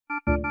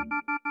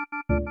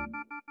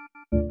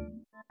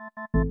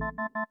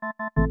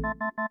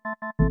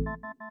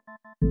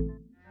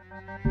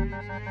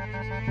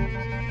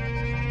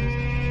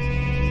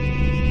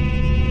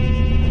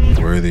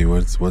Worthy,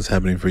 what's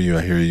happening for you?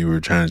 I hear you were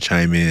trying to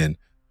chime in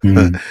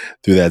Mm.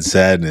 through that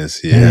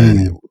sadness. Yeah.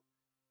 Mm.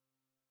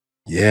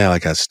 Yeah,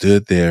 like I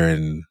stood there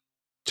and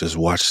just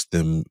watched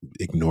them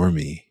ignore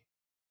me.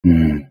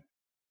 Mm.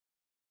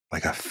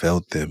 Like I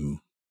felt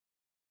them.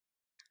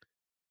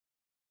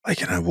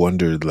 Like, and I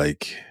wondered,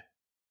 like,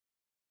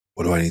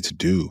 what do I need to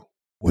do?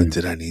 What Mm.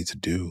 did I need to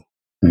do?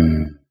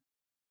 Mm.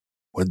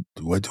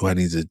 What do I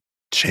need to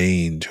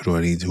change? Who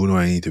do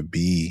I need to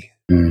be?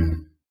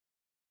 Mm.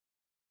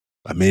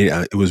 I made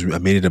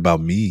it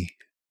about me.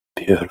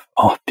 Beautiful.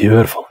 Oh,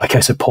 beautiful.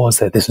 Okay, so pause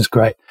there. This is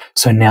great.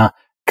 So now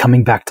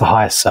coming back to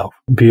higher self,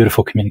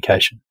 beautiful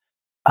communication.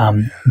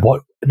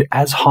 What,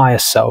 as higher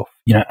self,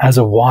 as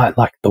a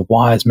like the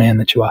wise man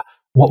that you are,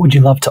 what would you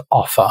love to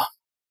offer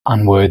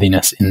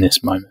unworthiness in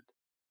this moment?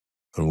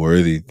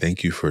 Unworthy.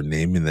 Thank you for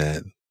naming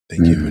that.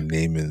 Thank you for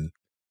naming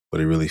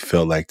what it really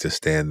felt like to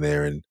stand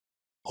there and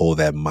hold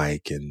that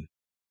mic and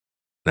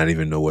not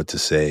even know what to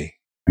say.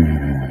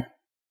 Mm.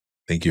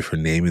 Thank you for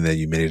naming that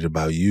you made it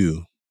about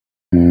you.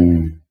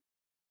 Mm.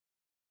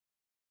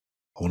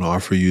 I want to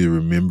offer you the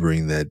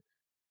remembering that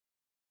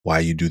why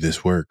you do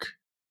this work.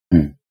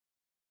 Mm.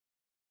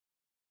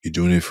 You're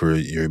doing it for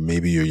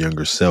maybe your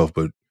younger self,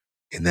 but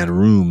in that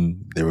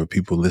room, there were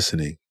people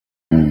listening.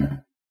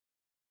 Mm.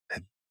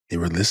 And they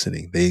were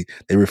listening. They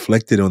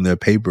reflected on their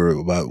paper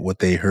about what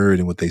they heard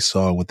and what they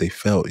saw and what they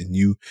felt, and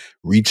you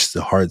reached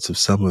the hearts of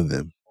some of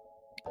them.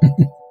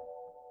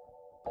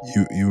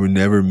 You were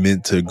never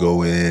meant to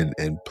go in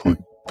and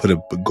put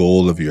a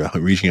goal of your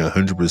reaching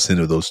 100%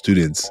 of those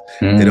students.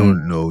 They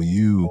don't know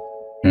you.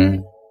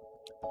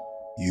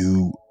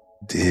 You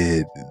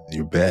did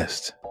your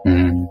best.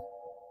 And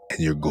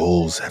your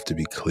goals have to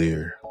be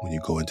clear when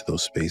you go into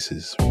those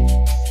spaces.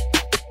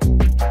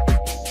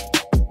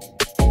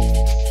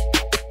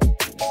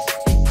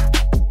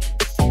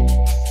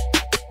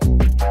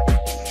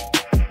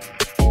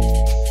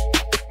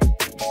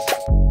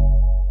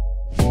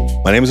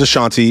 My name is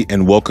Ashanti,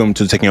 and welcome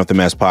to the Taking Off the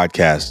Mask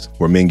podcast,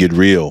 where men get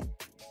real.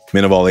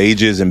 Men of all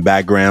ages and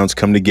backgrounds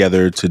come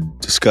together to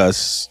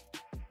discuss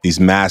these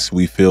masks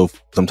we feel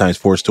sometimes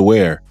forced to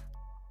wear.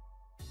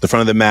 The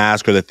front of the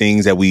mask are the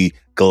things that we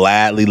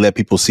gladly let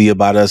people see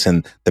about us,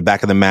 and the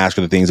back of the mask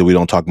are the things that we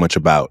don't talk much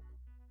about.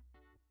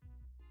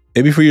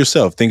 Maybe for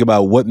yourself, think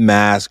about what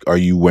mask are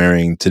you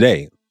wearing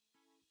today?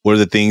 What are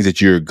the things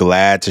that you're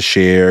glad to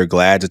share,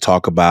 glad to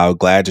talk about,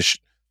 glad to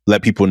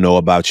let people know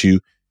about you?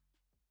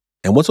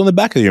 And what's on the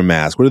back of your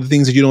mask? What are the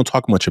things that you don't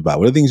talk much about?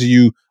 What are the things that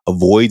you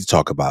avoid to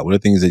talk about? What are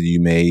the things that you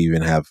may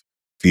even have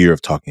fear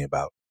of talking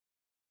about?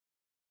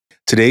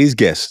 Today's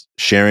guest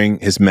sharing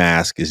his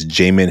mask is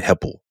Jamin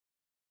Heppell.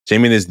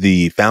 Jamin is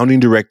the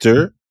founding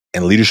director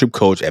and leadership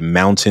coach at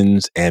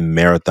Mountains and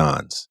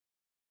Marathons.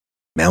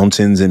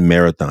 Mountains and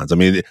Marathons. I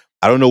mean,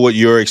 I don't know what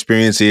your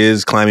experience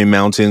is climbing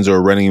mountains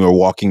or running or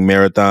walking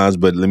marathons,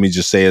 but let me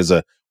just say as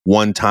a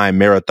one-time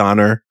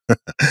marathoner,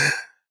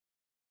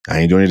 I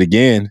ain't doing it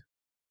again.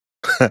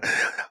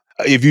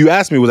 If you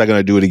ask me, was I going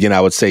to do it again? I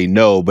would say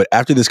no. But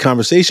after this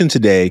conversation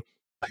today,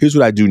 here's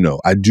what I do know.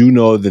 I do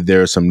know that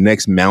there are some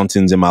next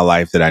mountains in my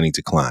life that I need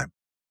to climb.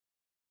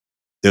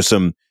 There's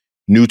some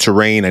new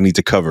terrain I need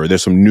to cover.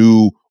 There's some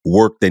new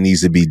work that needs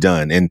to be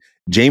done. And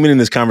Jamin in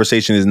this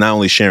conversation is not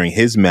only sharing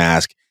his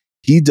mask,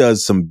 he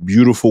does some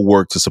beautiful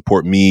work to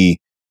support me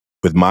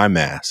with my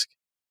mask.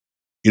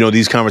 You know,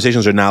 these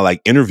conversations are not like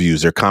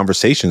interviews. They're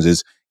conversations.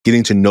 It's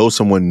getting to know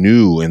someone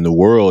new in the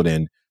world.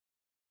 And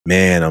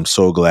man, I'm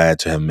so glad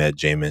to have met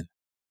Jamin.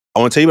 I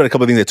want to tell you about a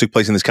couple of things that took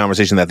place in this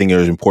conversation that I think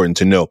are important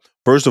to know.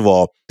 First of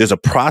all, there's a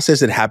process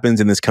that happens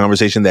in this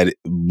conversation that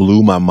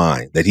blew my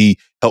mind, that he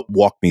helped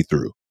walk me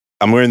through.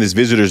 I'm wearing this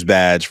visitor's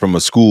badge from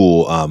a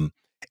school.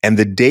 And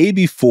the day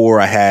before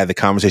I had the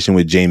conversation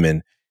with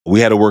Jamin, we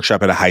had a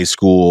workshop at a high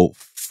school,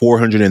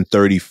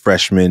 430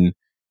 freshmen.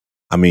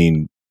 I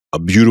mean, a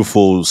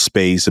beautiful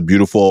space, a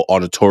beautiful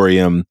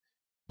auditorium.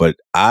 But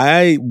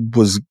I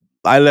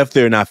left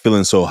there not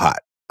feeling so hot.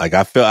 Like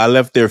I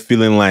left there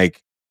feeling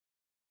like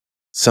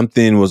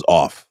something was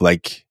off.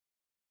 Like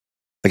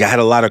I had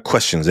a lot of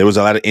questions. There was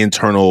a lot of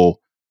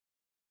internal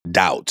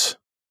doubt.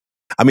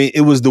 I mean,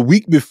 it was the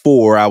week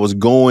before I was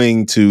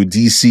going to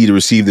DC to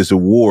receive this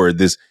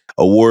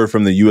award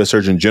from the U.S.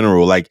 Surgeon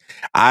General. Like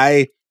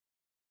I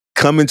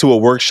come into a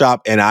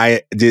workshop and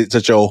I did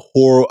such a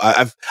horrible,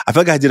 I feel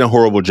like I did a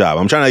horrible job.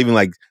 I'm trying to even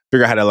like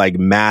figure out how to like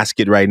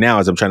mask it right now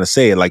as I'm trying to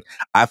say it. Like,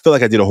 I feel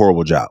like I did a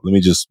horrible job. Let me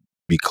just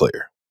be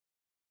clear.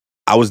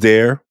 I was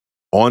there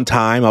on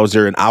time. I was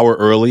there an hour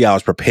early. I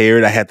was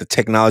prepared. I had the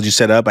technology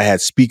set up. I had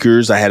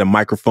speakers. I had a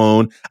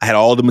microphone. I had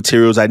all the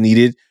materials I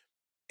needed.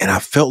 And I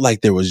felt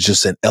like there was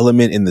just an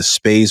element in the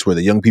space where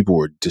the young people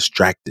were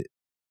distracted,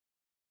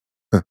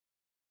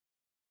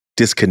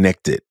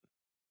 disconnected.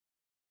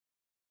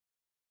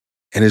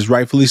 And it's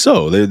rightfully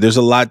so. There's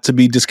a lot to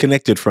be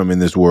disconnected from in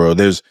this world.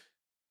 There's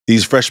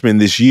these freshmen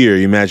this year.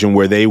 You imagine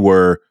where they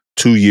were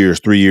 2 years,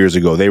 3 years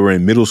ago. They were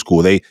in middle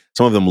school.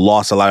 Some of them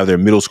lost a lot of their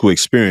middle school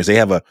experience. They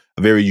have a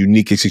very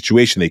unique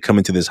situation. They come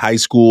into this high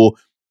school.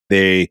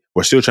 They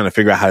were still trying to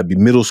figure out how to be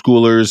middle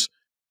schoolers.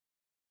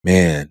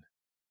 Man.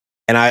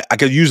 And I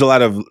could use a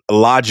lot of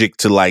logic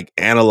to like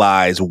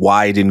analyze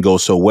why it didn't go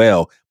so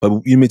well. But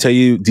let me tell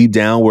you deep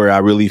down where I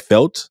really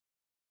felt,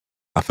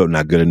 I felt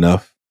not good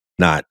enough,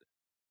 not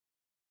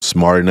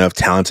smart enough,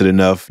 talented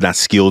enough, not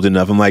skilled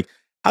enough. I'm like,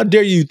 how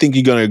dare you think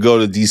you're going to go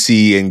to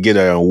DC and get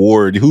an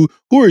award? Who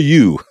are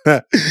you?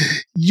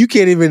 You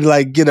can't even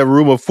like get a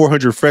room of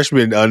 400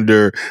 freshmen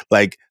under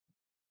like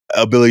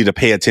ability to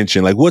pay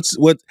attention. Like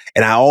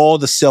and all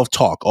the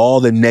self-talk, all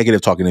the negative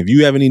talk. And if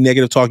you have any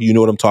negative talk, you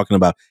know what I'm talking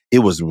about. It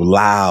was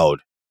loud.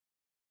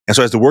 And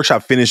so as the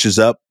workshop finishes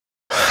up,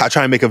 I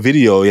try and make a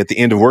video at the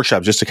end of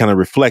workshop just to kind of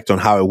reflect on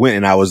how it went.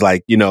 And I was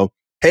like,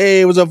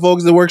 hey, what's up,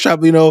 folks, at the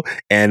workshop,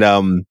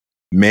 and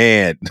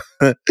man,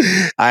 I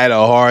had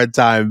a hard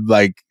time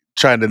like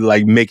trying to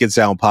like make it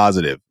sound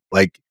positive.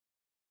 Like,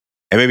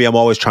 and maybe I'm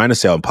always trying to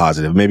sound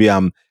positive. Maybe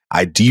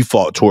I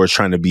default towards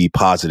trying to be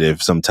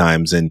positive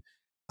sometimes, and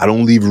I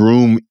don't leave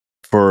room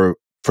for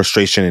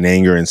frustration and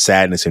anger and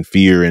sadness and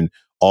fear and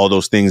all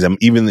those things. I'm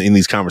even in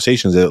these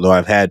conversations, though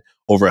I've had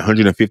over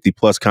 150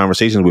 plus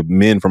conversations with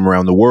men from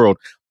around the world,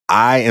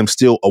 I am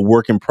still a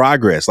work in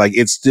progress. Like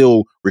it's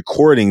still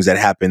recordings that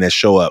happen that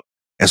show up.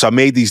 And so I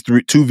made these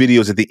two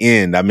videos at the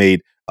end. I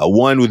made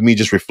one with me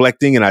just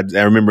reflecting. And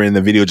I remember in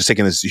the video just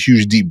taking this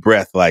huge deep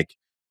breath, like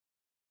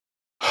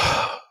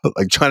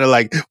trying to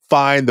like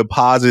find the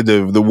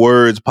positive, the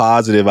words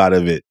positive out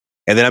of it.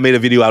 And then I made a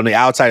video out on the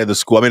outside of the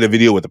school. I made a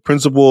video with the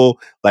principal,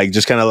 like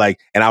just kind of like,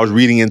 and I was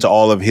reading into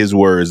all of his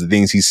words, the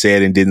things he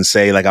said and didn't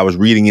say. Like I was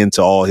reading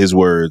into all his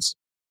words.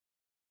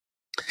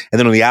 And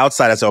then on the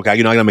outside, I said, okay,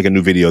 I'm going to make a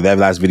new video. That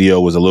last video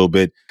was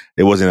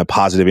it wasn't a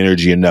positive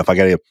energy enough. I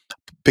got to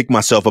pick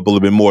myself up a little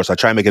bit more. So I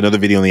try and make another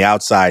video on the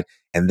outside.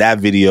 And that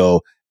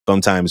video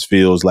sometimes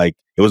feels like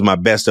it was my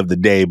best of the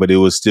day, but it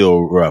was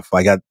still rough.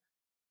 Like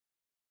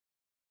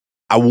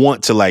I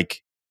want to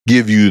like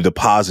give you the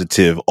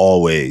positive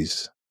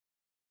always.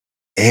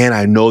 And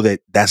I know that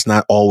that's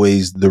not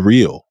always the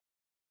real.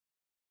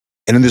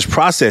 And in this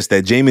process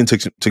that Jamin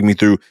took me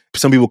through,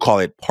 some people call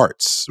it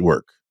parts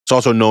work. It's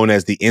also known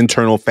as the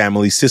internal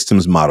family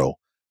systems model,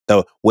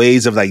 the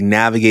ways of like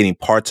navigating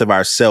parts of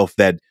ourself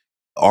that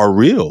are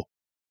real.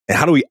 And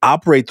how do we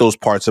operate those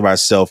parts of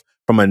ourself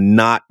from a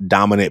not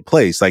dominant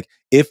place? Like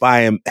if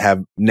I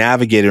have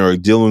navigated or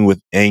dealing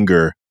with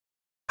anger,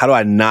 how do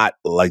I not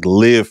like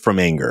live from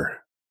anger?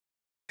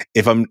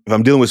 If I'm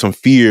dealing with some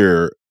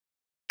fear,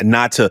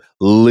 not to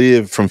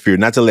live from fear,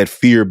 not to let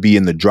fear be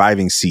in the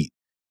driving seat.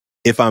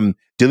 If I'm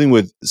dealing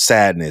with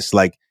sadness,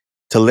 like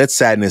to let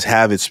sadness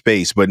have its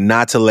space, but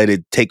not to let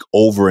it take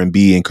over and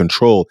be in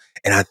control.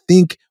 And I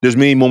think there's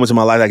many moments in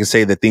my life I can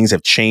say that things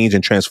have changed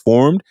and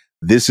transformed.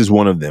 This is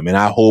one of them. And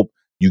I hope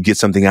you get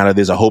something out of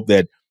this. I hope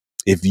that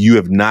if you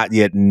have not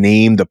yet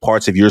named the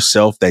parts of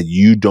yourself that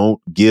you don't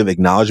give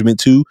acknowledgement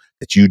to,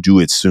 that you do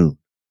it soon.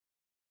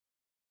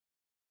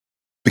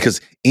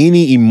 Because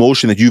any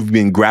emotion that you've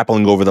been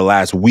grappling over the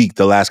last week,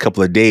 the last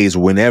couple of days,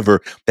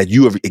 whenever that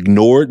you have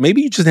ignored,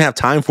 maybe you just didn't have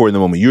time for it in the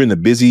moment. You're in the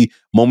busy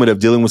moment of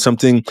dealing with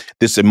something.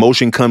 This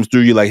emotion comes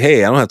through. You're like,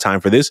 hey, I don't have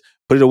time for this.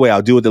 Put it away.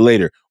 I'll deal with it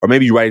later. Or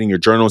maybe you write it in your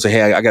journal and say,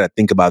 hey, I got to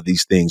think about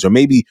these things. Or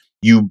maybe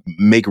you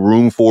make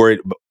room for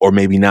it, or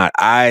maybe not.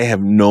 I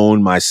have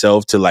known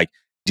myself to like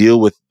deal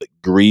with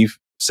grief,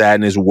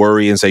 sadness,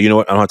 worry, and say, you know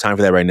what? I don't have time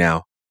for that right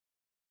now.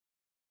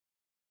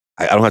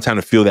 I don't have time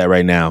to feel that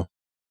right now.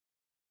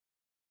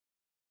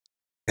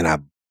 And I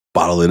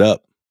bottle it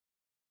up.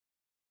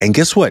 And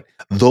guess what?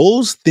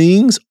 Those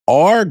things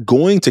are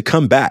going to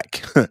come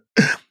back.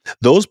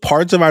 Those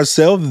parts of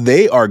ourselves,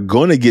 they are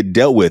going to get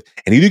dealt with.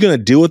 And either you're going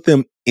to deal with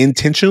them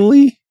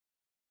intentionally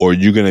or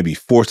you're going to be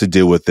forced to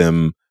deal with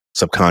them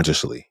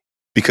subconsciously.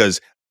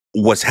 Because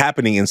what's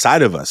happening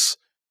inside of us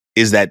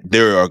is that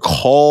there are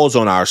calls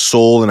on our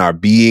soul and our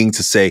being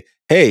to say,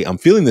 hey, I'm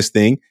feeling this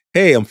thing.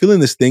 Hey, I'm feeling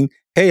this thing.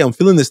 Hey, I'm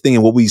feeling this thing.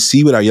 And what we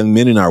see with our young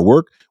men in our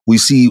work, we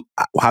see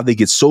how they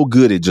get so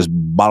good at just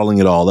bottling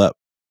it all up.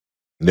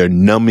 They're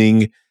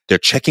numbing, they're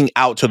checking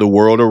out to the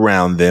world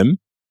around them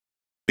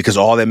because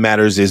all that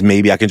matters is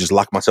maybe I can just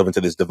lock myself into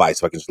this device.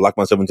 If I can just lock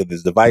myself into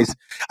this device.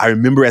 I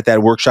remember at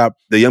that workshop,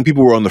 the young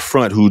people were on the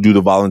front who do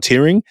the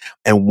volunteering,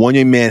 and one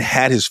young man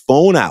had his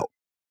phone out.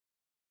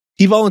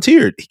 He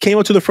volunteered. He came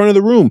up to the front of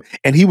the room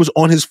and he was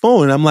on his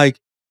phone. And I'm like,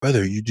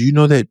 brother, do you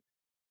know that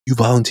you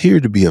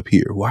volunteered to be up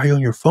here? Why are you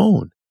on your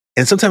phone?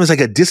 And sometimes it's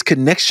like a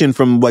disconnection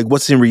from like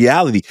what's in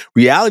reality.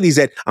 Reality is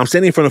that I'm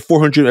standing in front of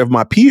 400 of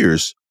my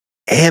peers.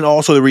 And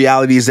also the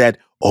reality is that,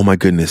 oh my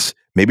goodness,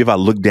 maybe if I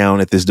look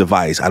down at this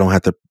device, I don't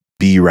have to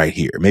be right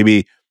here.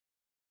 Maybe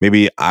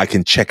I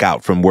can check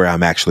out from where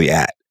I'm actually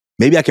at.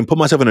 Maybe I can put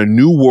myself in a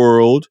new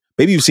world.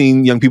 Maybe you've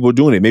seen young people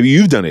doing it. Maybe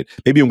you've done it.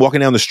 Maybe you're walking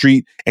down the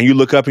street and you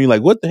look up and you're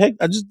like, what the heck?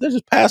 I just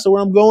passed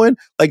where I'm going.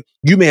 Like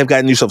you may have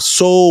gotten yourself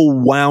so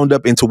wound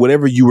up into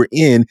whatever you were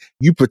in.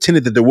 You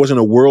pretended that there wasn't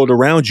a world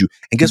around you.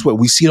 And guess what?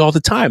 We see it all the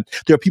time.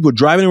 There are people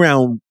driving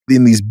around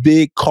in these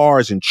big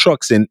cars and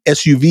trucks and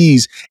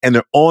SUVs, and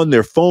they're on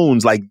their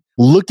phones, like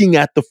looking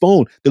at the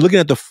phone. They're looking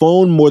at the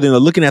phone more than they're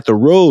looking at the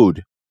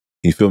road.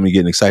 You feel me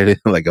getting excited?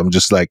 Like I'm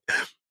just like,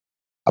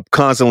 I'm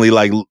constantly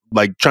like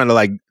trying to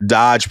like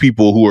dodge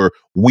people who are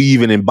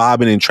weaving and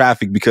bobbing in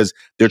traffic because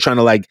they're trying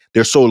to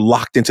they're so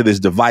locked into this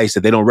device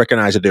that they don't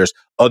recognize that there's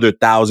other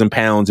 1,000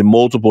 pounds and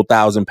multiple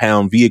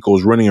 1,000-pound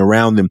vehicles running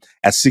around them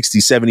at 60,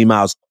 70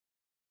 miles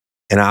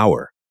an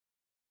hour.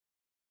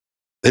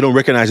 They don't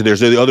recognize that there's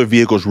the other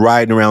vehicles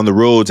riding around the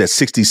roads at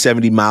 60,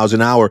 70 miles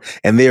an hour,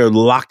 and they are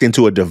locked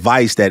into a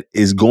device that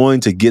is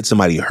going to get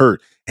somebody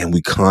hurt. And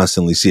we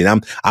constantly see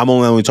it. I'm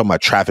only talking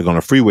about traffic on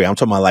a freeway. I'm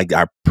talking about like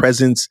our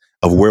presence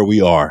of where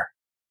we are.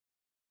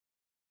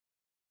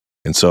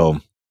 And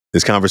so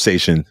this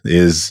conversation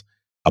is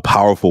a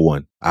powerful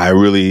one. I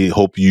really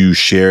hope you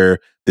share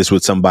this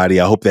with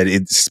somebody. I hope that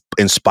it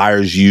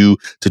inspires you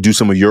to do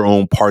some of your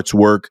own parts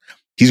work.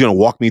 He's going to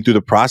walk me through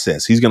the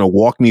process. He's going to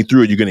walk me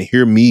through it. You're going to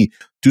hear me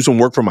do some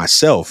work for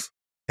myself.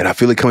 And I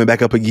feel it coming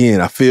back up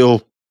again. I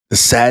feel the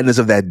sadness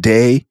of that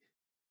day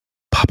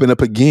popping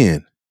up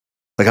again.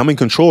 Like I'm in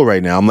control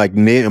right now. I'm like,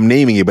 I'm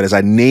naming it. But as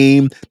I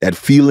name that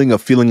feeling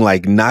of feeling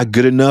like not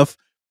good enough,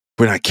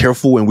 we're not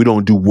careful and we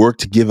don't do work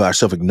to give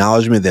ourselves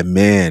acknowledgement that,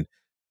 man,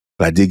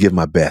 but I did give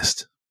my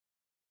best.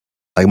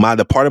 Like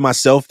the part of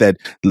myself that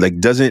like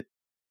doesn't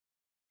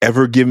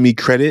ever give me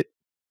credit,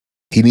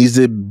 he needs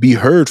to be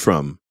heard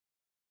from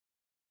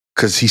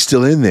because he's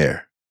still in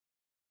there.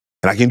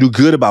 And I can do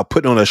good about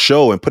putting on a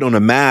show and putting on a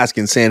mask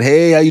and saying,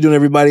 hey, how you doing,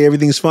 everybody?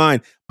 Everything's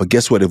fine. But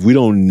guess what? If we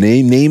don't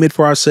name it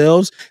for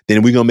ourselves,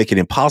 then we're going to make it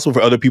impossible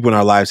for other people in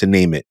our lives to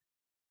name it.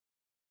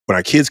 When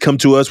our kids come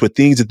to us with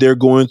things that they're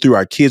going through,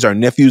 our kids, our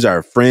nephews,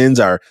 our friends,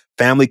 our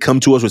family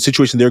come to us with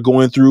situations they're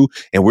going through,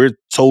 and we're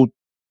so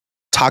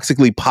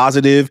toxically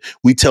positive,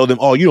 we tell them,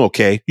 oh, you're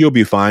okay. You'll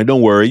be fine.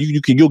 Don't worry.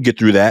 You'll get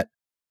through that.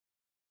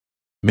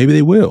 Maybe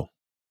they will.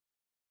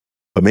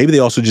 But maybe they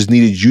also just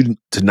needed you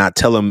to not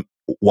tell them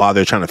while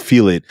they're trying to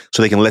feel it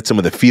so they can let some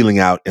of the feeling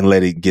out and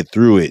let it get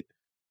through it.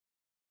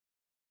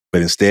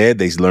 But instead,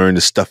 they learn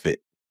to stuff it.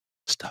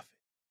 Stuff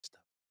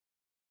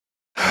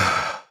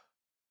it.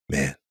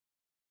 Man.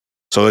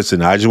 So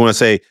listen, I just want to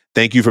say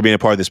thank you for being a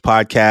part of this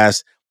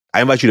podcast.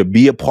 I invite you to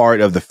be a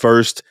part of the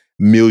first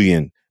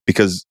million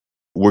because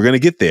we're going to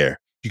get there.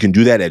 You can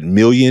do that at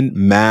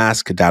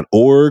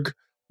millionmask.org.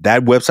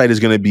 That website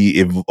is going to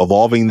be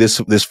evolving this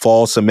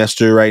fall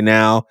semester right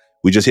now.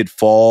 We just hit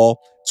fall.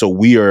 So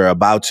we are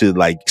about to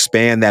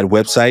expand that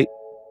website.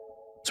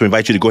 So we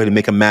invite you to go ahead and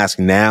make a mask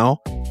now.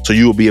 So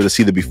you will be able to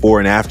see the before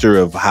and after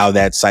of how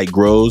that site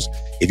grows.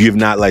 If you have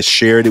not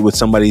shared it with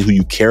somebody who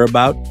you care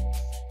about,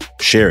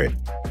 share it.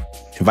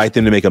 Invite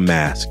them to make a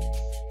mask.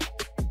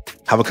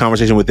 Have a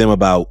conversation with them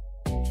about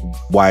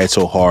why it's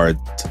so hard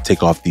to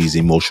take off these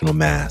emotional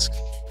masks.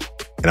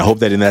 And I hope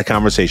that in that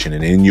conversation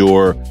and in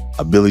your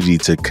ability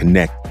to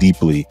connect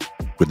deeply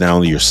with not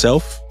only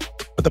yourself,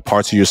 but the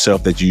parts of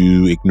yourself that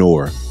you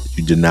ignore, that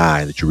you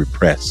deny, that you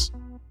repress,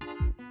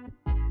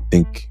 I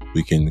think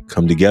we can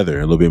come together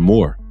a little bit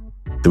more,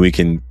 that we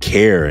can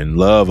care and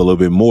love a little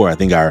bit more. I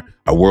think our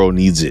world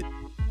needs it.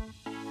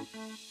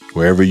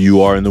 Wherever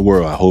you are in the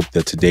world, I hope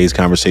that today's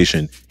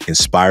conversation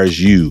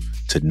inspires you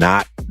to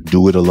not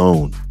do it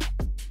alone.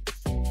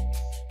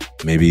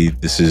 Maybe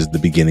this is the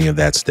beginning of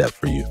that step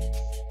for you.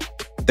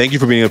 Thank you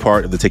for being a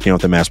part of the Taking Off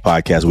the Mask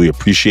podcast. We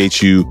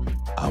appreciate you.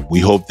 We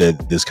hope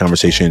that this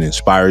conversation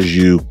inspires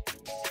you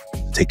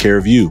to take care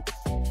of you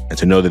and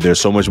to know that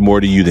there's so much more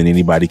to you than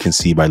anybody can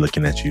see by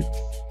looking at you.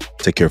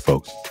 Take care,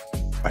 folks.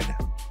 Bye now.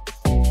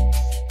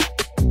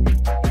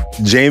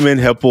 Jamin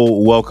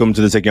Heppell, welcome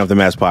to the Taking Off the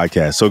Mask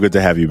podcast. So good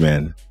to have you,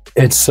 man.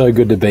 It's so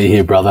good to be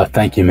here, brother.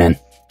 Thank you, man.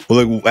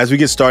 Well, look, as we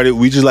get started,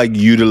 we just like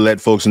you to let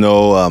folks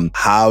know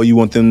how you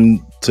want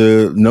them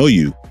to know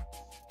you.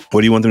 What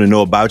do you want them to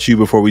know about you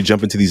before we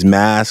jump into these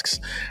masks?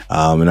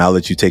 And I'll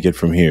let you take it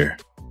from here.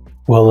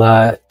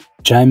 Well,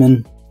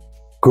 Jamin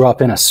grew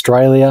up in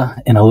Australia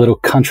in a little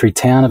country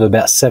town of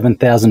about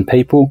 7,000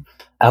 people.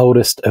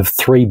 Eldest of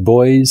 3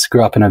 boys,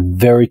 grew up in a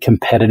very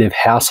competitive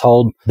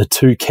household. The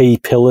 2 key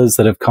pillars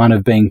that have kind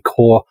of been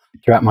core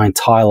throughout my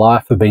entire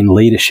life have been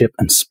leadership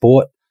and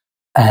sport.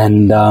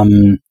 And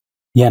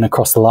and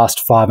across the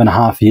last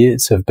 5.5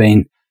 years have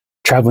been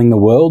traveling the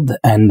world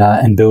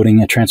and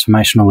building a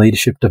transformational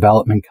leadership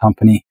development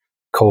company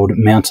called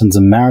Mountains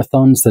and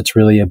Marathons that's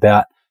really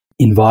about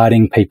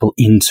inviting people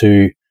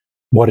into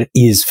what it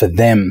is for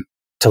them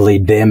to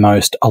lead their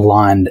most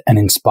aligned and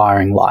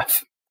inspiring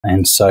life.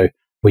 And so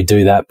we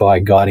do that by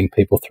guiding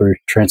people through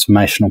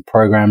transformational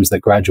programs that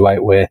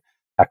graduate where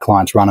our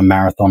clients run a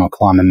marathon or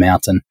climb a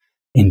mountain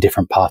in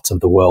different parts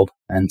of the world.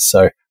 And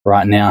so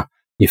right now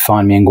you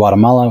find me in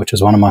Guatemala, which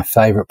is one of my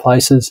favorite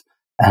places.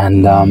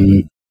 And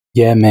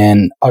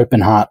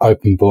open heart,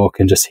 open book,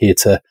 and just here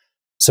to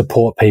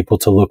support people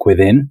to look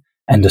within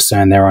and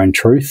discern their own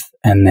truth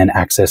and then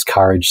access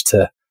courage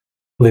to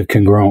live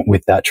congruent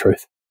with that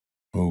truth.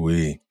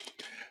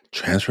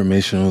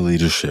 Transformational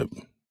leadership.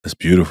 That's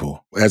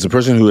beautiful. As a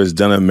person who has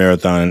done a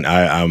marathon,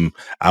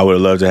 I would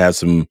love to have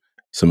some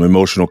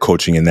emotional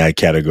coaching in that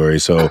category.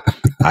 So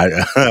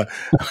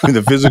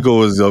the physical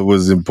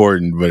was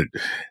important, but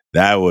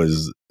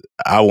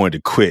I wanted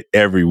to quit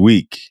every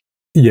week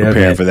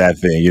preparing for that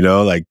thing,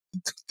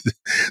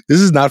 this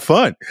is not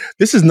fun.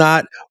 This is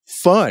not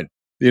fun.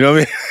 You know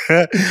what I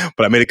mean?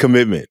 But I made a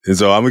commitment. And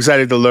so I'm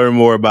excited to learn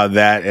more about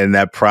that and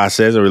that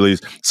process, or at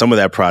least some of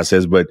that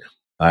process. But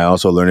I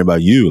also learned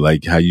about you,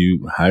 like how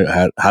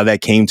that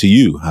came to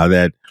you, how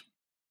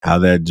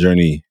that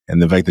journey,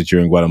 and the fact that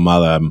you're in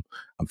Guatemala.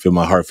 I feel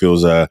my heart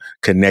feels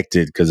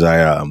connected because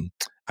I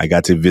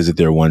got to visit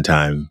there one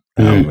time,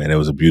 and it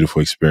was a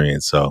beautiful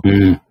experience. So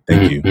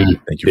thank you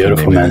Beautiful,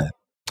 for naming man. that.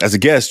 As a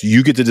guest,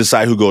 you get to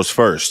decide who goes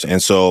first,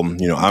 and so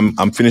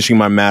I'm finishing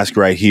my mask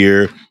right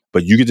here,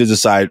 but you get to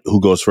decide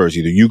who goes first.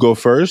 Either you go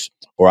first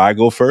or I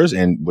go first,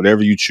 and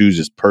whatever you choose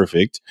is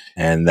perfect.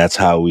 And that's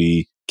how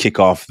we kick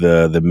off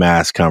the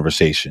mask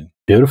conversation.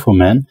 Beautiful,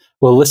 man.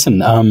 Well,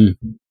 listen,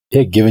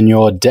 given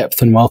your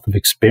depth and wealth of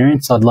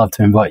experience, I'd love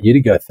to invite you to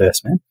go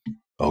first, man.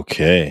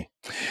 Okay.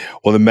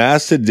 Well, the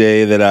mask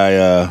today that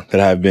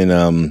I've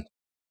been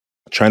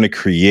trying to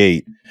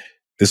create.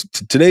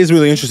 Today is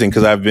really interesting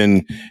because I've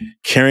been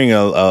carrying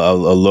a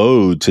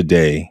load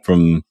today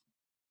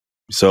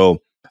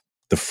so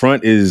the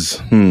front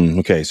is,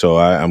 okay. So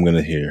I'm going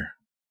to hear,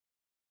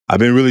 I've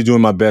been really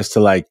doing my best to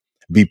like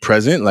be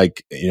present,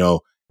 like,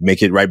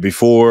 make it right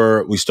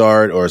before we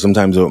start, or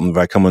sometimes if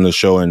I come on the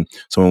show and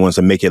someone wants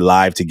to make it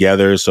live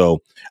together. So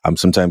I'm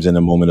sometimes in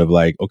a moment of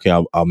like, okay,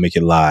 I'll make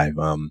it live.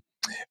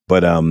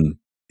 But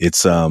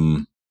it's,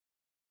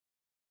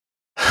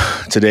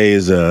 today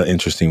is an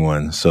interesting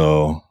one.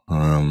 So,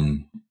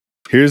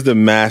 here's the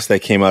mask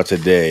that came out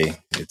today.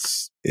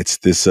 It's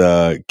this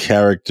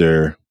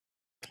character,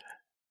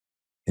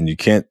 and you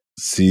can't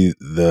see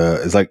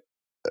it's like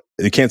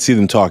you can't see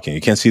them talking.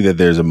 You can't see that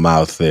there's a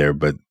mouth there,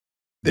 but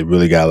they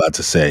really got a lot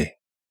to say.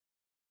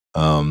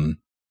 And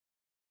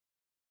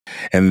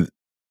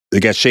they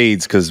got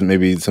shades because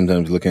maybe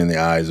sometimes looking in the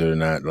eyes are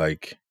not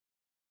like,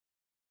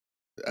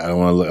 I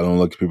don't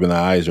look people in the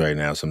eyes right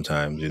now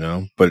sometimes,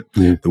 but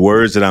the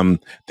words that I'm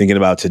thinking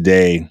about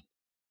today: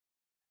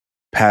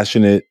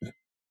 passionate,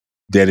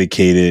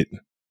 dedicated,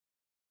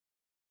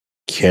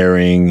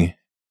 caring.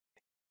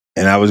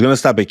 And I was going to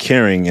stop at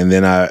caring. And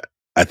then I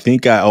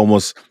think I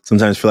almost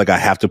sometimes feel like I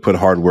have to put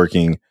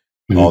hardworking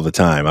all the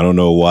time. I don't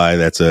know why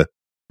I could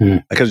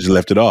have just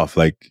left it off.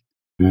 Like,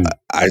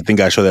 I think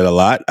I show that a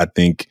lot. I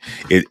think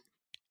it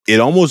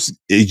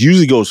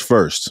usually goes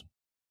first.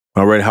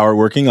 When I write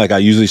hardworking, like I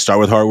usually start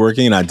with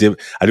hardworking, and I do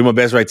my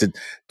best, right? To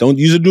don't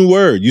use a new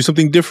word, use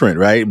something different,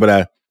 right?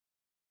 But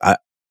I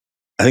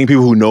think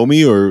people who know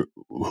me or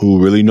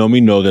who really know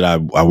me know that I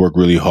work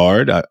really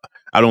hard. I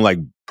don't like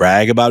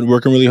brag about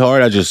working really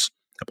hard. I'm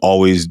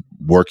always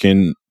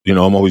working,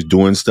 I'm always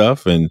doing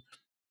stuff, and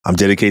I'm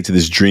dedicated to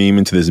this dream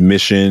and to this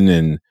mission,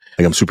 and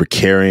like I'm super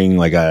caring.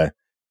 Like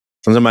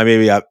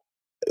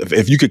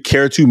if you could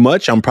care too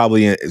much, I'm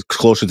probably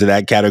closer to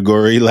that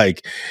category,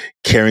 like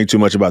caring too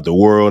much about the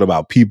world,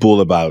 about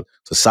people, about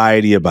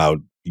society, about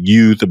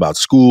youth, about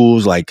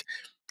schools, like.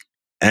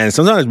 And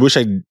sometimes I wish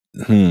I'm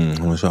going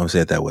to say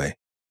it that way.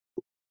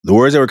 The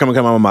words that were coming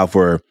out of my mouth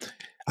were,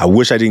 I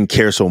wish I didn't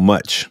care so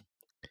much.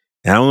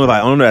 And I don't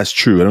know if that's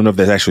true. I don't know if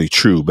that's actually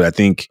true, but I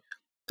think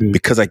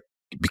because I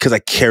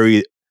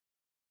carry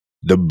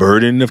the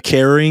burden of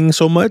caring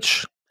so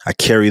much, I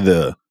carry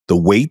the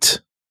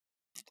weight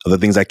of the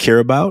things I care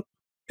about.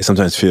 It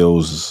sometimes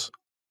feels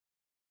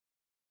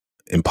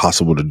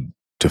impossible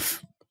to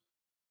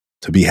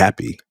be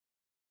happy.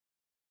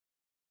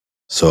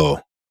 So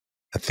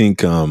I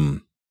think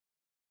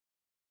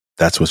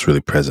that's what's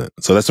really present.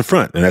 So that's the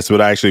front, and that's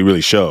what I actually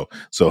really show.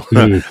 So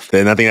and I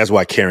think that's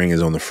why caring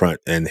is on the front,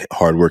 and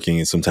hardworking,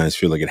 and sometimes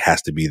feel like it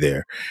has to be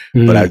there.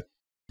 But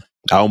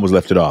I almost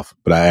left it off,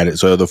 but I added.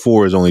 So the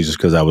 4 is only just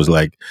because I was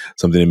like,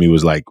 something in me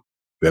was like,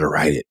 better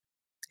write it.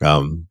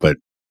 But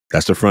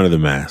that's the front of the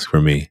mask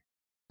for me.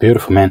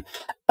 Beautiful, man.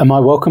 Am I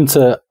welcome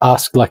to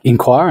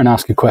inquire and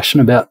ask a question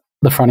about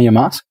the front of your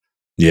mask?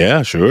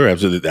 Yeah, sure.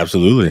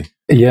 Absolutely.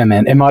 Yeah,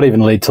 man. It might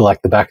even lead to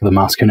like the back of the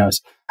mask. Who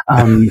knows?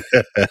 But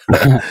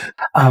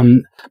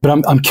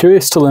I'm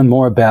curious to learn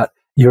more about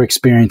your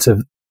experience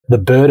of the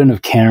burden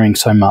of caring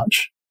so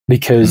much,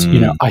 because,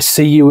 I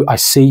see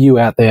you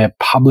out there,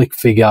 public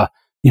figure,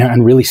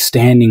 and really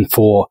standing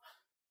for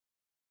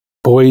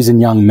boys and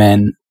young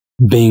men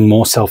being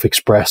more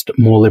self-expressed,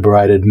 more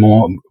liberated,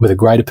 more with a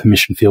greater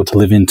permission field to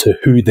live into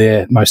who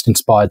they're most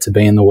inspired to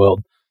be in the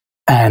world.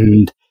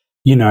 And,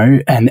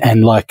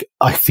 and like,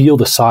 I feel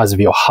the size of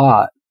your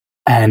heart.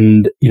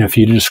 And, for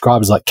you to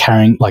describe as like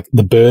carrying, like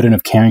the burden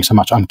of caring so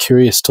much, I'm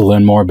curious to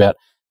learn more about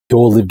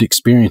your lived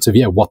experience of,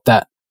 what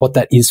that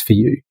is for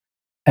you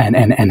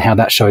and how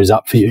that shows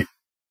up for you.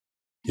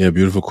 Yeah.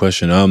 Beautiful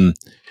question.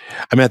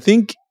 I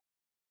think,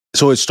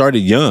 so it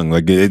started young.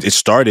 Like it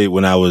started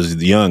when I was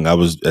young. I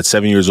was at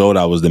 7 years old.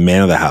 I was the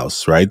man of the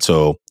house, right?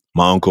 So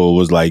my uncle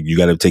was like, you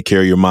got to take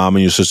care of your mom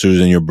and your sisters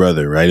and your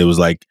brother, right? It was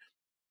like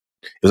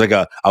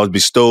I was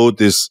bestowed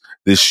this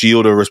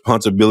shield of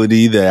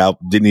responsibility that I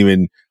didn't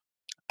even.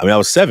 I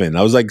was 7.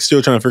 I was like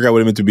still trying to figure out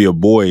what it meant to be a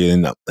boy,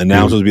 and now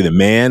I'm supposed to be the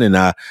man, and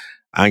I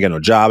ain't got no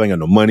job, I ain't got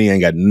no money, I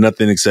ain't got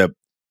nothing except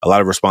a lot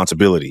of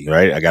responsibility,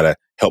 right? I gotta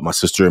help my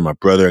sister and my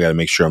brother. I got to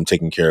make sure I'm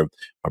taking care of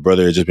my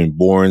brother has just been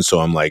born. So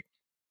I'm like,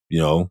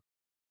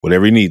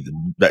 whatever you need,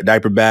 the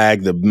diaper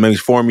bag,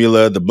 the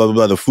formula, the blah, blah,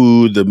 blah, the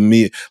food, the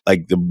meat,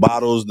 like the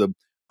bottles,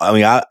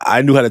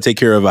 I knew how to take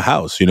care of a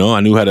house, I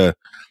knew how to,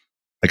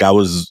 like, I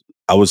was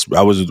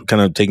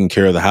kind of taking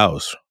care of the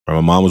house.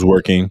 My mom was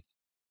working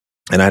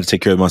and I had to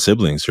take care of my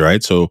siblings.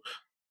 Right. So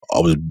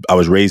I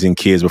was raising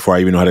kids before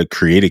I even know how to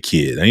create a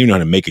kid. I didn't even know how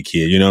to make a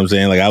kid. You know what I'm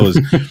saying? Like I was,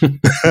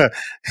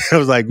 I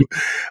was like,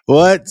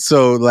 what?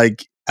 So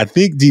like, I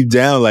think deep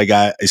down, like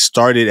it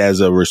started as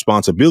a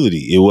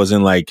responsibility. It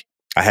wasn't like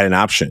I had an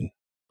option.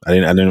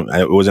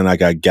 It wasn't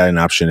like I got an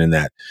option in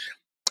that.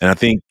 And I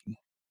think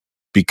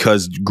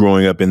because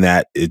growing up in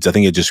that, I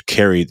think it just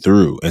carried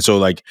through. And so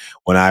like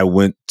when I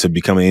went to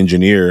become an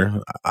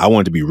engineer, I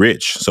wanted to be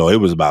rich. So it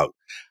was about,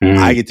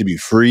 I get to be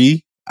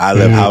free. I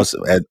left house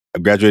I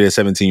graduated at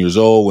 17 years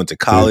old, went to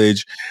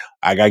college.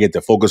 I get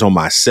to focus on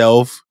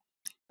myself.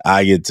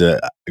 I get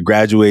to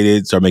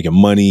graduated, start making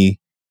money.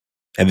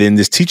 And then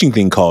this teaching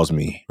thing calls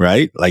me,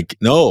 right? Like,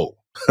 no,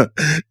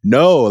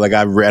 no, like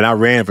I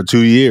ran for 2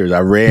 years.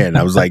 I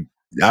was like,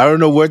 I don't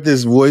know what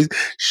this voice,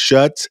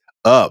 shut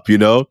up,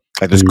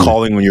 like this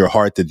calling on your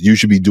heart that you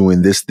should be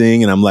doing this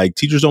thing. And I'm like,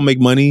 teachers don't make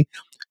money.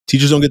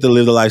 Teachers don't get to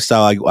live the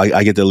lifestyle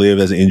I get to live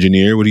as an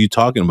engineer. What are you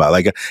talking about?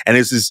 Like, and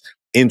it's this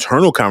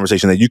internal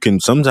conversation that you can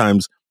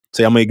sometimes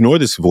say, I'm gonna ignore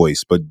this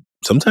voice, but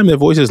sometimes that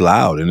voice is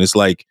loud and it's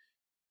like,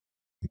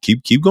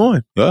 keep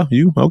going. Oh,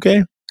 you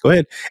okay? Go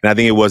ahead. And I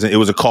think it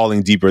was a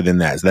calling deeper than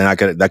that. So then I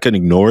couldn't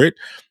ignore it.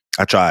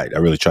 I tried. I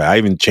really tried. I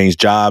even changed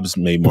jobs,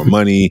 made more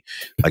money,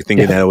 like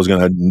thinking that I was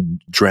going to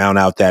drown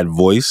out that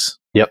voice.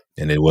 Yep.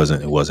 And it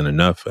wasn't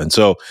enough. And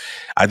so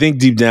I think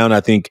deep down, I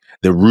think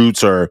the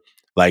roots are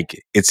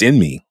like, it's in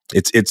me.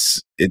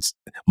 It's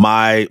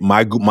my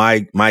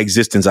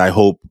existence, I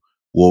hope,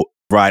 will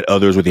provide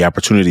others with the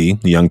opportunity,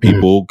 young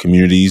people,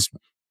 communities,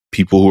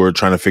 people who are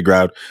trying to figure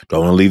out, do I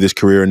want to leave this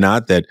career or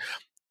not? That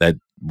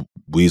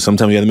we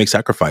sometimes have to make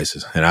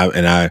sacrifices. And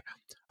I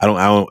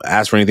don't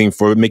ask for anything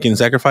for making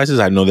sacrifices.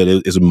 I know that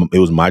it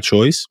was my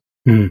choice.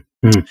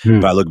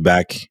 But I look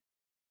back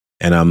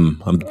and I'm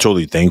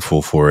totally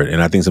thankful for it.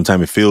 And I think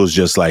sometimes it feels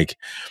just like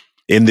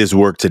in this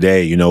work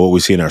today, what we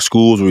see in our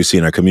schools, what we see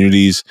in our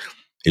communities,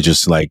 it's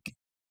just like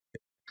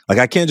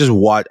I can't just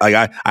watch. Like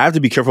I have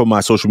to be careful with my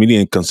social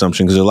media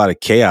consumption because there's a lot of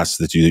chaos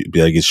that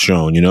gets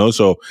shown,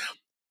 So,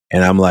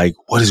 and I'm like,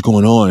 what is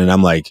going on? And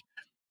I'm like,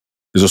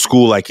 there's a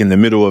school like in the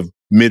middle of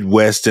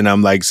Midwest, and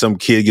I'm like, some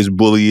kid gets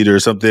bullied or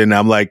something. And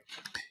I'm like,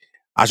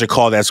 I should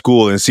call that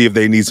school and see if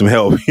they need some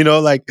help.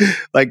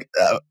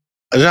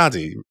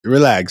 Ashanti,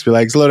 relax, be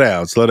like, slow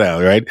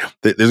down, right?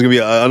 There's gonna be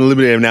an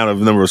unlimited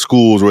number of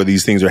schools where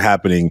these things are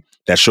happening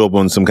that show up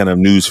on some kind of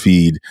news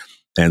feed,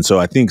 and so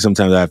I think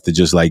sometimes I have to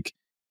just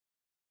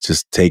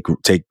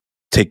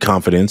take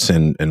confidence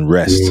and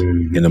rest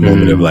in the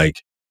moment of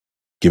like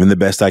giving the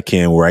best I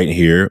can right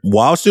here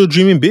while still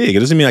dreaming big. It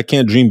doesn't mean I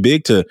can't dream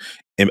big to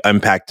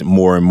impact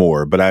more and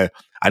more, but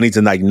I need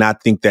to like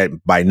not think that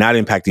by not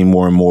impacting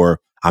more and more,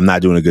 I'm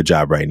not doing a good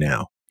job right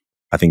now.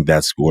 I think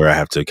that's where I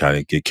have to kind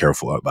of get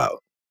careful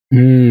about.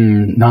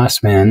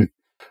 Nice, man.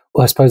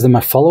 Well, I suppose then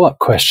my follow-up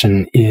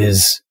question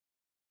is,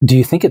 do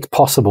you think it's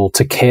possible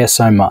to care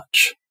so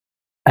much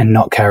and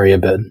not carry a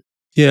burden?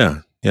 Yeah,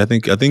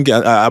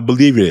 I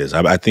believe it is.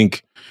 I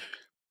think,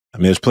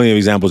 there's plenty of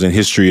examples in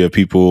history of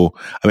people.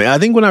 I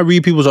think when I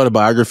read people's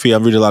autobiography,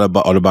 I've read a lot of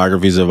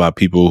autobiographies about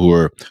people who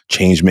are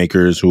change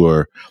makers, who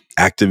are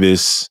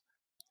activists,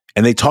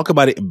 and they talk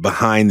about it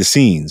behind the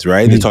scenes,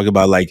 right? They talk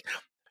about like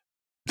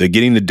they're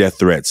getting the death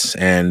threats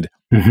and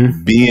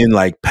being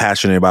like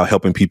passionate about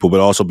helping people, but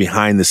also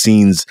behind the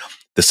scenes,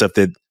 the stuff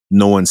that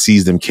no one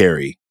sees them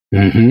carry.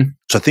 So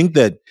I think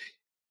that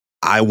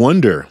I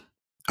wonder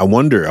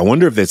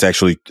if that's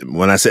actually,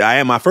 when I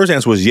say my first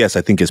answer was yes,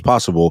 I think it's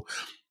possible.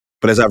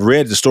 But as I've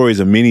read the stories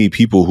of many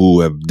people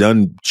who have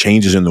done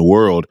changes in the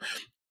world,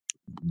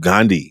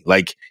 Gandhi,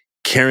 like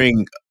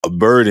carrying a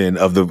burden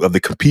of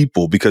the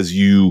people because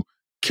you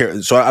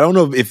care. So I don't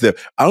know if there's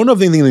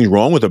anything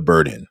wrong with a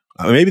burden.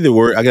 Maybe the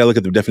word, I gotta look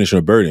at the definition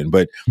of burden,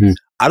 but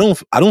I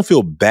don't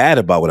feel bad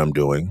about what I'm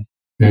doing.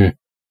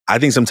 I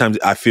think sometimes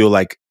I feel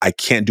like I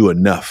can't do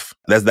enough.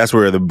 That's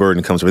where the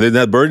burden comes from.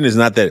 That burden is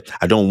not that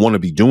I don't want to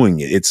be doing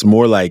it. It's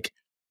more like,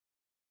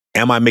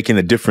 am I making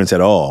a difference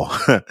at all?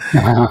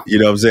 You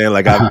know what I'm saying?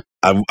 Like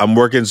I'm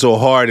working so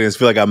hard and I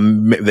feel like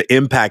the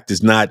impact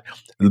is not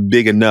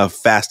big enough,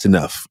 fast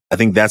enough. I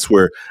think that's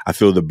where I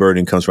feel the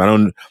burden comes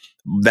from.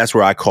 That's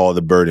where I call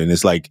the burden.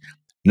 It's like,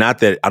 not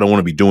that I don't want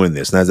to be doing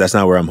this. That's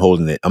not where I'm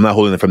holding it. I'm not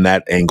holding it from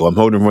that angle. I'm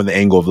holding it from the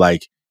angle of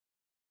like,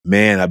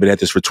 man, I've been at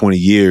this for 20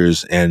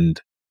 years and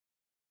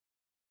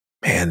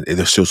man,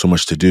 there's still so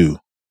much to do.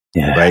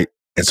 Yeah. Right.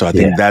 And so I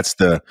think that's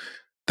the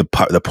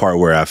part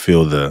where I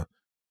feel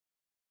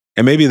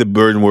and maybe the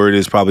burden word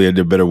is probably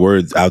a better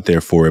word out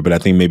there for it. But I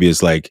think maybe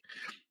it's like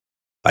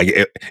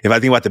if I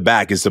think about the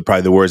back, it's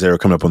probably the words that are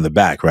coming up on the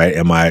back, right?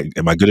 Am I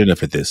good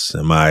enough at this?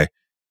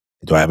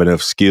 Do I have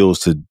enough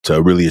skills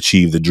to really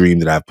achieve the dream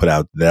that I've put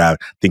out, that I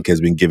think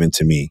has been given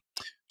to me?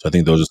 So I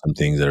think those are some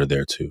things that are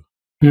there too.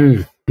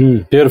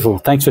 Beautiful.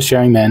 Thanks for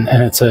sharing, man.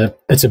 And it's a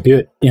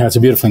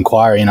beautiful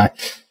inquiry. And I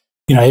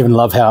even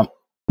love how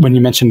when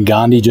you mentioned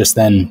Gandhi just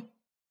then,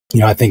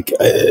 I think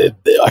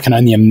I can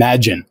only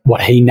imagine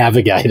what he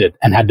navigated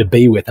and had to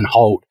be with and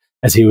hold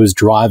as he was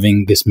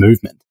driving this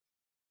movement.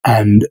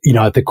 And,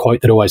 the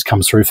quote that always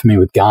comes through for me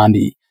with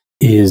Gandhi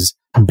is,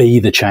 be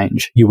the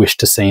change you wish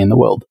to see in the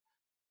world.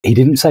 He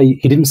didn't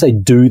say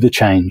do the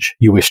change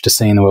you wish to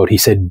see in the world. He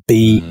said,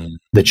 be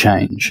the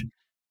change.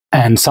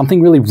 And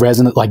something really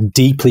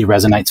deeply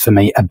resonates for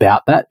me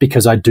about that,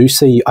 because I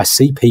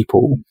see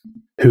people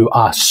who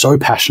are so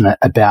passionate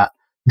about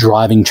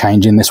driving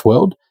change in this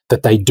world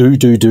that they do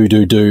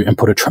and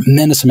put a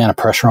tremendous amount of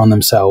pressure on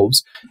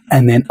themselves,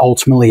 and then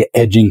ultimately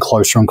edging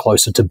closer and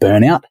closer to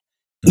burnout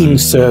in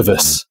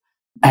service.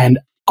 And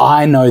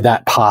I know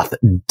that path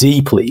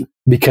deeply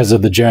because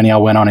of the journey I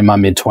went on in my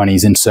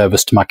mid-20s in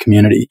service to my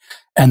community.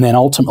 And then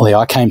ultimately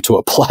I came to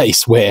a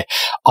place where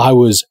I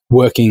was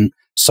working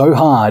so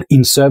hard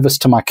in service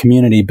to my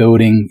community,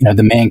 building,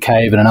 the Man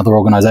Cave and another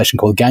organization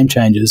called Game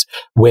Changers,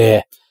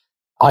 where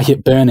I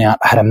hit burnout.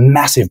 I had a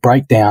massive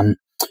breakdown,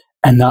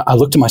 and I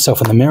looked at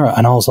myself in the mirror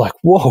and I was like,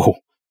 whoa,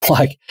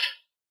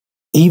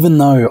 even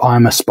though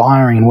I'm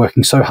aspiring and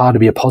working so hard to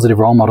be a positive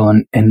role model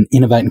and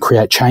innovate and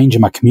create change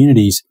in my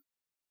communities,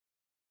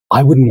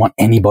 I wouldn't want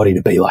anybody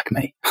to be like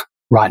me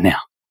right now,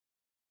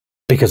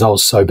 because I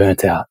was so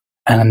burnt out.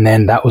 And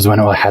then that was when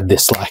I had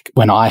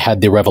when I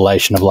had the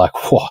revelation of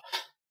whoa,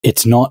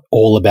 it's not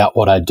all about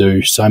what I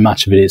do. So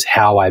much of it is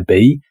how I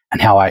be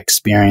and how I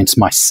experience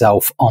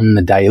myself on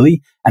the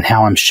daily, and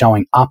how I'm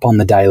showing up on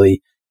the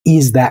daily.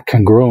 Is that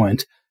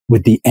congruent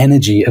with the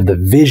energy of the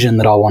vision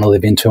that I want to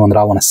live into and that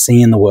I want to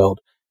see in the world?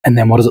 And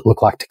then what does it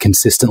look like to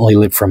consistently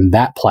live from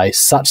that place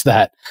such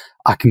that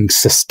I can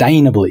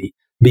sustainably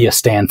be a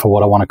stand for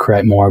what I want to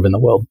create more of in the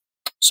world?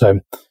 So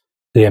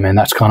yeah, man,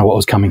 that's kind of what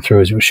was coming through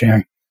as you were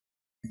sharing.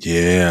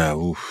 Yeah.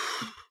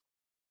 Oof.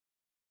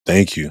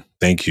 Thank you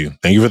for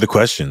the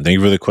question. Thank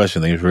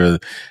you for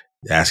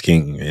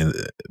asking.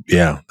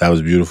 Yeah, that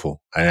was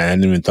beautiful. I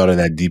hadn't even thought of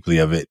that deeply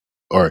of it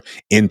or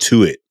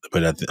into it,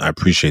 but I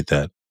appreciate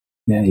that.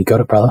 Yeah, you got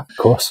it, brother. Of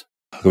course.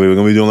 We're going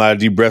to be doing a lot of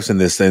deep breaths in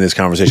this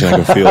conversation.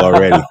 I can feel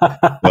already.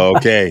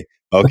 Okay.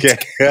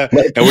 And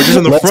we're just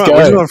on the front. We're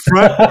just on the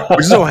front. We're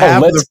just on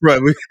half of the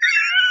front.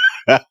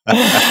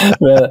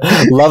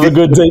 Love a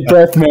good deep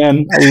breath,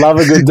 man. Love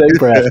a good deep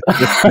breath.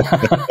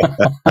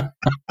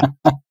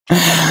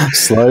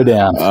 Slow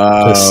down.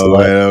 Oh,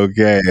 man,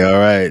 okay. All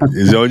right.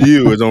 It's on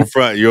you. It's on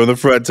front. You're on the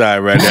front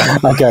time right now.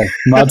 Okay.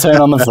 My turn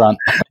on the front.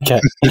 Okay.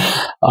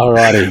 All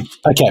righty.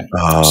 Okay.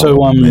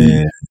 Oh,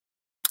 man.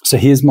 So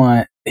here's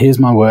my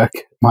work,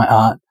 my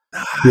art.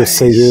 Nice. You'll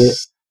see here.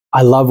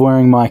 I love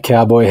wearing my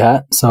cowboy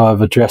hat, so I've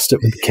addressed it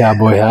with the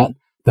cowboy hat.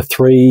 The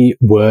 3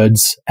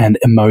 words and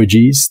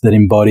emojis that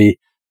embody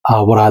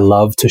what I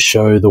love to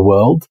show the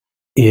world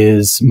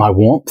is my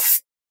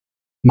warmth,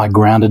 my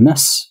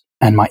groundedness,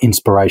 and my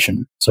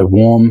inspiration. So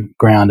warm,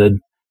 grounded,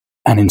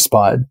 and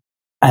inspired.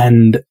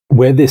 And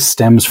where this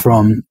stems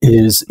from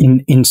is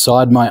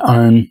inside my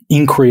own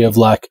inquiry of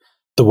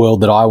the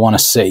world that I want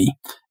to see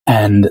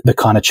and the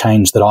kind of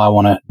change that I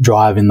want to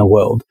drive in the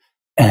world.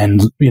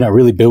 And,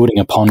 really building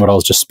upon what I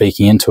was just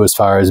speaking into as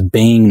far as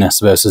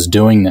beingness versus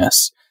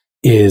doingness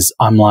is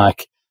I'm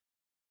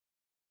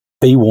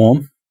be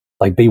warm,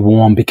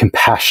 be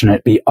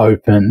compassionate, be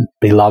open,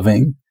 be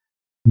loving,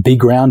 be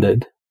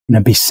grounded,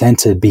 be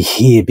centered, be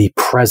here, be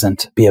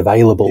present, be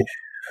available,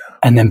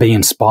 and then be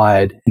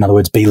inspired. In other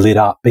words, be lit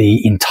up,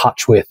 be in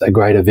touch with a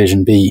greater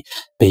vision, be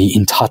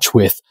in touch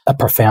with a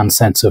profound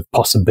sense of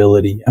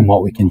possibility and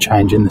what we can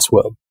change in this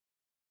world.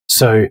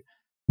 So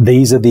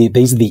these are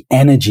the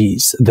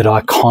energies that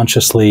I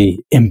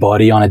consciously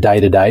embody on a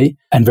day-to-day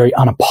and very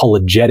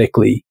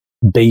unapologetically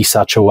be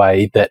such a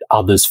way that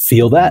others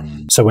feel that.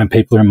 So when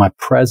people are in my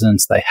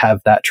presence, they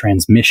have that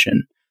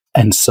transmission.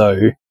 And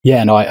so,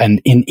 yeah,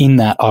 and in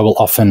that, I will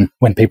often,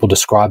 when people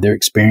describe their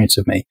experience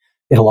of me,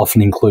 it'll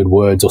often include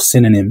words or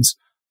synonyms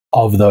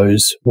of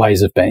those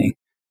ways of being.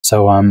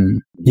 So,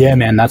 yeah,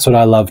 man, that's what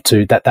I love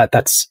to,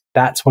 that's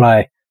what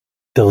I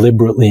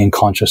deliberately and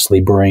consciously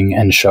bring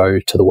and show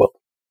to the world.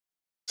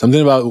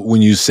 Something about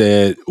when you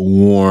said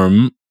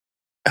warm,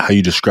 how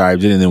you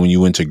described it, and then when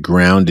you went to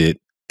ground it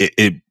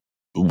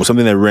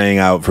something that rang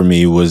out for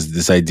me was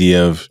this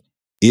idea of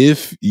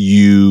if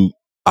you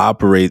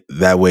operate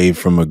that way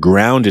from a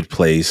grounded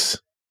place,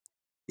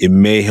 it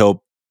may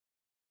help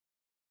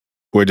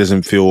where it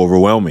doesn't feel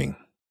overwhelming.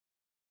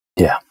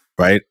 Yeah.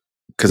 Right?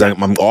 Because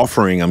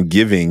I'm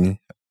giving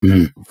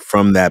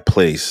from that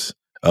place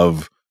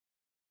of,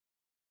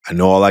 I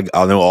know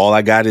all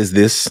I got is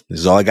this.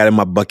 This is all I got in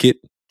my bucket.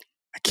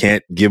 I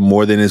can't give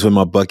more than this in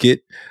my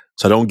bucket.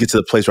 So I don't get to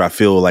the place where I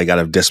feel out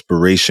of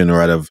desperation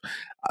or out of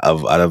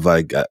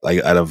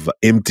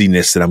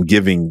emptiness that I'm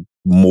giving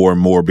more and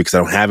more because I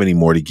don't have any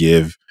more to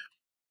give.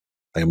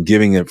 I'm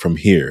giving it from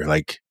here,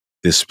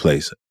 this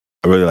place.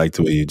 I really like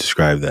the way you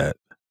describe that.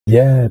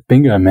 Yeah,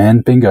 bingo,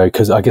 man, bingo.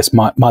 Because I guess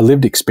my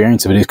lived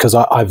experience of it is because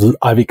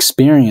I've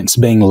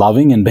experienced being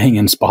loving and being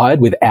inspired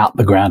without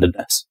the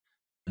groundedness.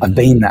 I've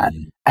been that,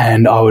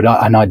 and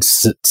I'd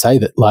say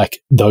that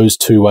like those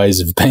two ways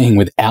of being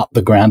without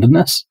the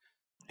groundedness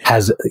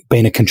has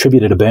been a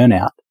contributor to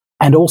burnout,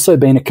 and also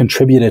been a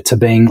contributor to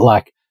being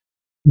like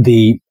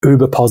the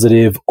uber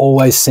positive,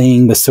 always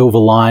seeing the silver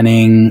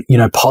lining,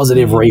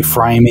 positive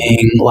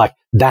reframing, like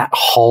that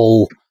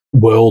whole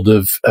world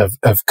of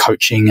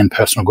coaching and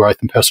personal growth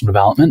and personal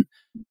development.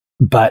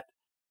 But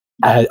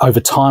over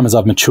time, as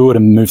I've matured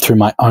and moved through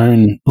my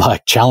own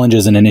like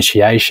challenges and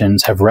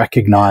initiations, have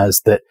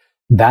recognized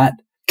that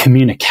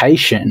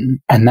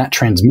communication and that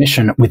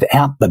transmission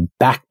without the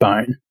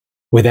backbone,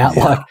 without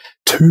like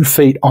 2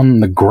 feet on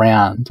the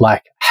ground,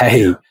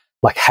 hey,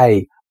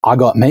 I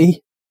got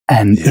me.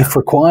 And if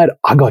required,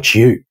 I got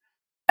you.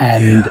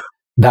 And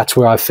that's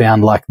where I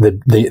found like the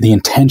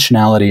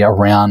intentionality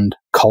around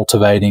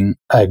cultivating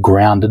a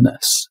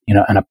groundedness,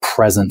 and a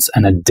presence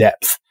and a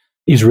depth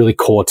is really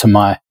core to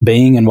my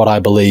being, and what I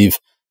believe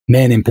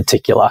men in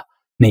particular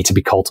need to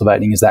be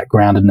cultivating is that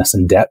groundedness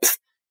and depth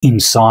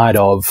inside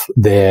of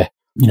their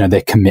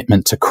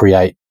commitment to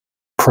create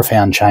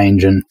profound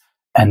change and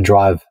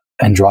drive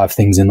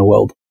things in the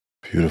world.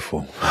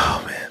 Beautiful.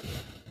 Oh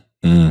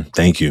man.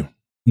 Thank you.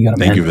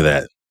 Thank you for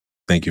that.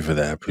 Thank you for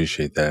that. I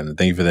appreciate that. And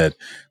thank you for that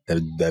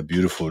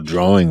beautiful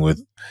drawing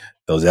with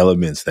those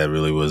elements. That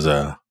really was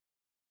that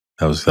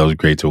was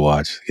great to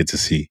watch, get to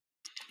see.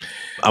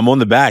 I'm on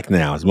the back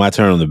now. It's my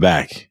turn on the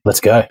back. Let's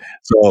go.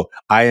 So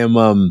I am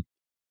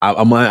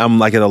I'm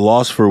like at a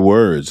loss for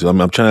words.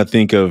 I'm trying to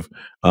think of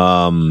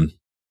okay.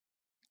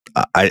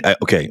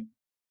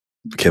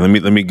 Let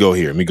me go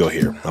here. I'm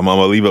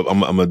gonna leave up. I'm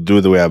gonna do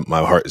it the way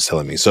my heart is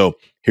telling me. So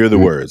here are the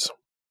words: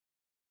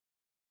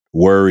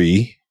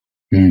 worry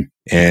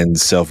and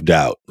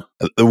self-doubt.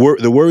 The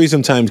worry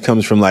sometimes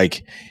comes from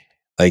like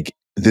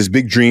this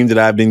big dream that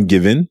I've been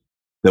given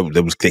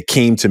that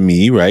came to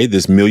me, right?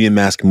 This million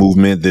mask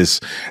movement, this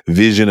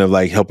vision of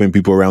like helping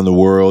people around the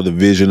world, the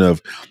vision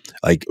of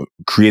like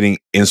creating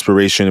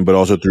inspiration, but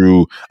also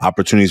through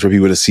opportunities for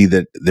people to see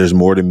that there's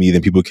more to me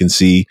than people can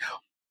see.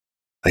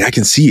 Like I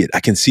can see it.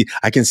 I can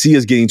see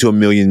us getting to 1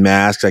 million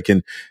masks. I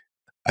can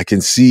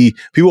see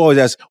people always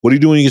ask, what are you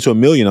doing when you get to 1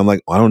 million? I'm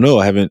like, I don't know.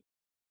 I haven't,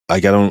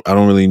 like, I don't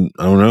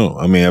know.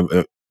 I mean,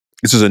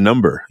 this is a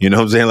number, you know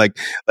what I'm saying?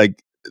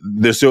 Like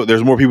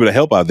there's more people to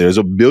help out there. There's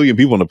 1 billion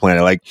people on the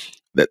planet. Like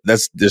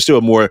there's still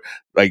more,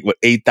 like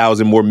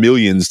 8,000 more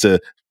millions to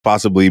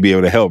possibly be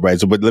able to help. Right.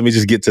 So, but let me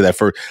just get to that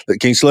first.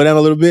 Can you slow down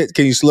a little bit?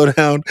 Can you slow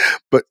down?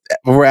 But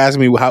before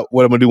asking me what I'm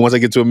going to do once I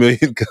get to 1 million,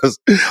 because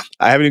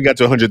I haven't even got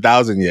to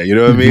 100,000 yet. You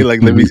know what I mean?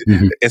 Like, let me,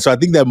 and so I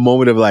think that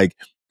moment of like,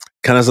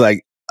 kind of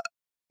like,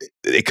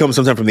 it comes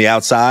sometimes from the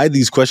outside,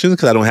 these questions,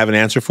 because I don't have an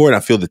answer for it. I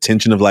feel the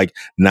tension of like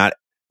not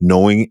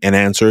knowing an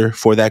answer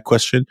for that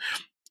question.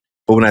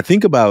 But when I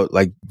think about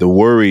like the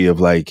worry of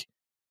like,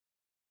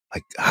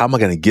 how am I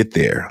going to get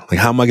there? Like,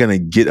 how am I going to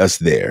get us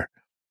there?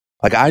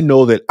 Like, I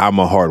know that I'm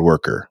a hard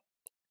worker.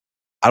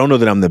 I don't know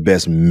that I'm the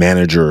best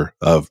manager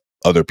of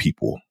other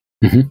people.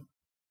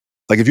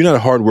 Like, if you're not a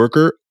hard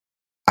worker,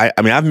 I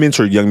mean, I've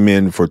mentored young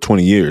men for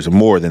 20 years or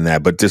more than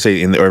that, but to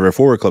say in the Urban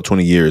Forward Club,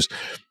 20 years,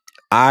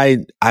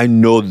 I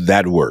know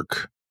that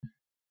work.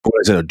 But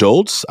as an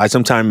adults,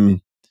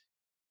 I'm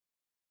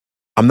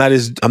not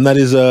as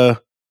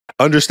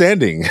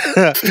understanding.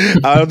 I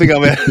don't think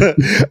I'm a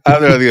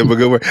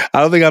good word.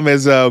 I don't think I'm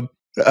as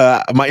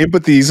my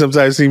empathy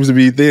sometimes seems to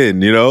be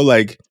thin, you know,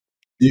 like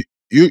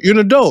you're an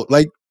adult.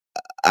 Like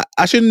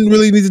I shouldn't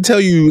really need to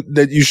tell you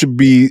that you should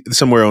be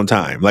somewhere on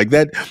time. Like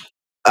that,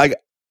 like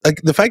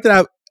the fact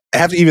that I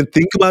have to even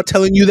think about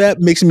telling you that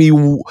makes me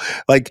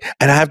like,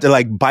 and I have to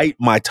like bite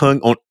my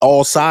tongue on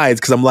all sides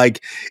because I'm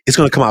like, it's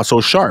going to come out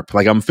so sharp.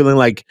 Like I'm feeling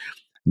like,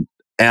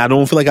 and I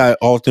don't feel like I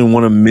often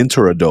want to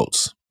mentor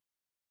adults.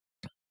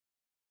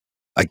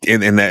 Like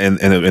in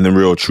the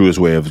real truest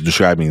way of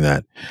describing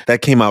that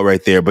came out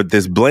right there. But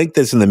this blank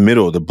that's in the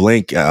middle, the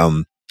blank.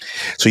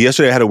 So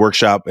yesterday I had a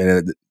workshop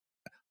and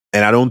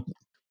I don't,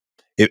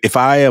 if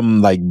I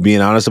am like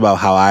being honest about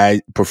how I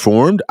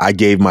performed, I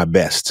gave my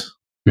best.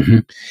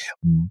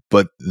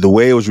 But the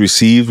way it was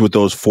received with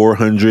those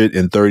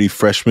 430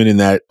 freshmen in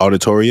that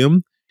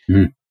auditorium,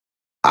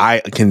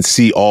 I can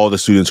see all the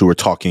students who were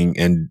talking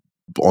and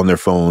on their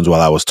phones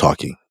while I was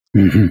talking.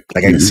 Like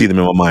I can see them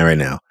in my mind right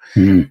now.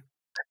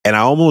 And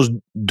I almost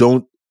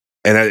don't,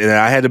 and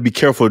I had to be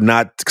careful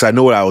not, because I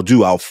know what I'll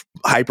do. I'll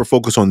hyper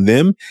focus on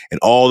them and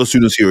all the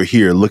students who are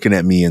here looking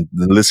at me and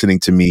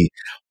listening to me.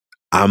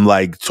 I'm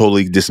like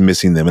totally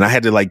dismissing them. And I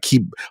had to like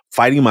keep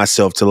fighting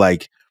myself to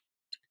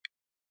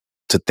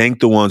thank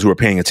the ones who are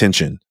paying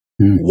attention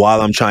while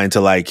I'm trying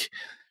to like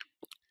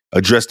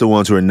address the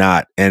ones who are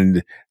not,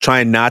 and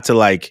trying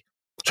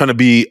to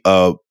be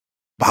a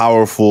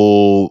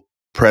powerful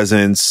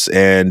presence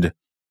and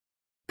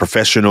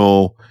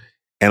professional.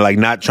 And like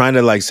not trying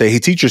to like say, hey,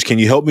 teachers, can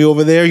you help me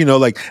over there? You know,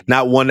 like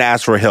not one to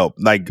ask for help.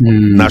 Like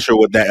not sure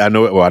what that, I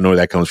know where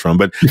that comes from,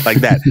 but like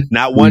that,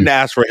 not one to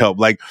ask for help.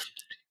 Like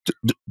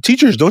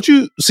teachers, don't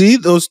you see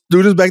those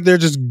students back there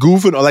just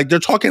goofing, or like they're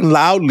talking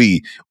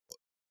loudly?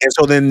 And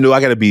so then, do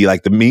I got to be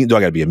like do I got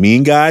to be a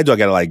mean guy? Do I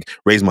got to like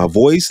raise my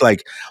voice?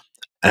 Like,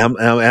 and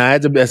I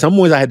had to, at some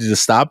ways I had to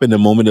just stop in the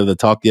moment of the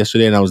talk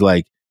yesterday. And I was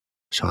like,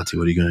 Ashanti,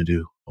 what are you going to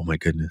do? Oh my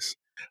goodness.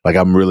 Like,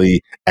 I'm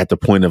really at the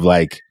point of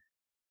like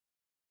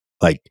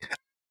I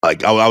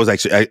was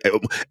actually,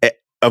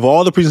 of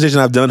all the presentations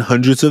I've done,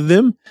 hundreds of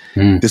them,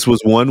 this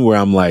was one where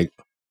I'm like,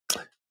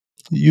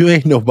 you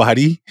ain't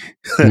nobody.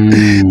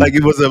 Like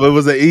it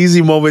was an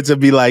easy moment to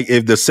be like,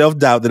 if the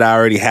self-doubt that I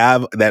already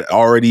have,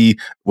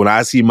 when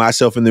I see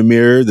myself in the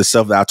mirror, the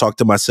self that I talk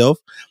to myself,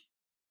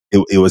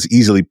 it was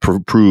easily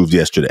proved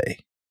yesterday.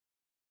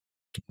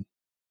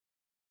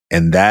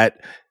 And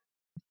that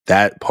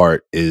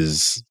part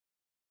is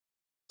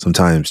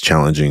sometimes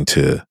challenging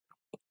to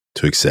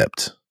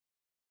accept,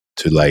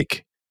 to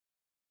like,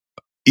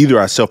 either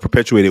I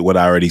self-perpetuated what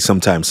I already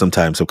sometimes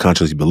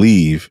subconsciously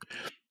believe,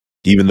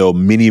 even though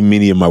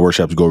many of my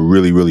workshops go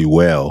really, really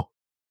well.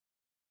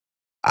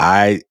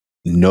 I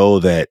know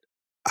that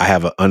I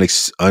have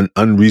an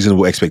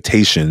unreasonable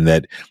expectation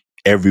that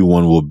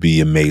everyone will be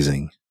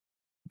amazing.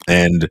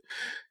 And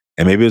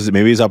maybe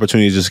it's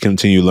opportunity to just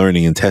continue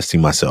learning and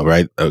testing myself,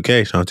 right?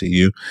 Okay, Shanti,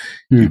 you've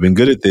been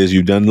good at this.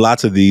 You've done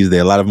lots of these.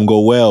 A lot of them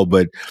go well,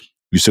 but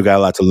you still got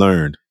a lot to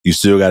learn. You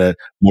still got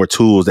more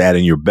tools to add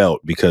in your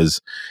belt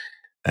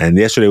and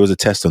yesterday was a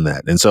test on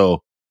that. And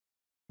so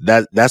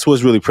that's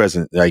what's really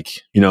present.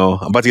 Like, I'm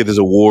about to get this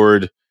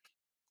award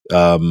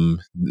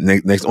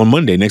next on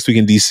Monday, next week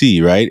in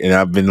DC, right? And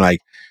I've been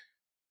like,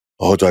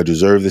 oh, do I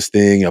deserve this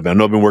thing? I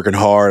know I've been working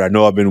hard. I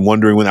know I've been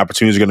wondering when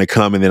opportunities are going to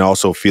come, and then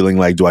also feeling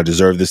like, do I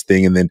deserve this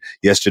thing? And then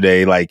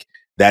yesterday, like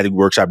that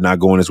workshop not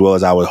going as well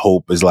as I would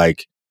hope is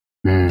like,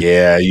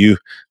 yeah,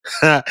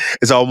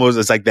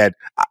 it's like that.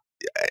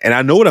 And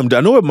I know what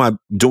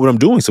I'm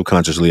doing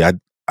subconsciously.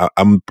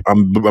 I'm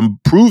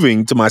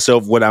proving to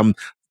myself what I'm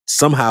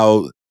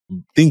somehow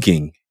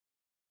thinking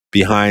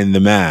behind the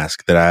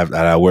mask that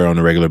I wear on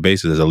a regular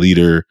basis as a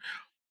leader,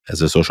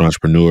 as a social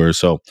entrepreneur.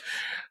 So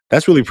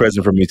that's really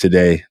present for me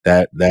today.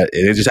 That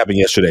it just happened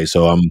yesterday,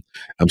 so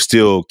I'm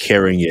still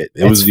carrying it.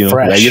 It was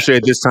like yesterday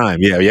at this time.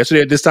 Yeah,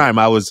 yesterday at this time,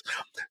 I was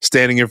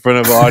standing in front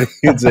of an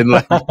audience and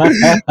like,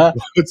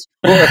 what's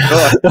going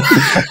on?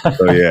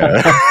 So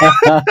yeah,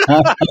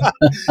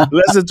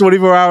 less than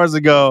 24 hours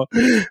ago.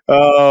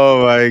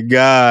 Oh my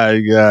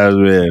God,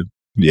 man.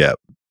 Yeah,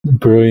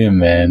 brilliant,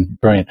 man,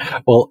 brilliant.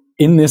 Well,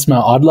 in this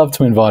moment, I'd love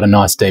to invite a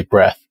nice deep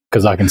breath,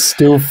 because I can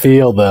still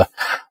feel the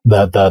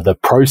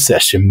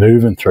process you're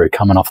moving through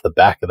coming off the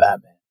back of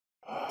that,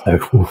 man.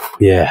 So,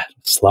 yeah,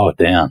 slow it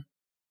down.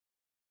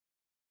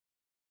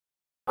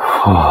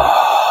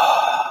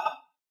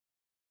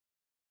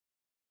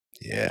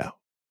 Yeah.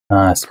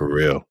 Nice. For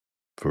real.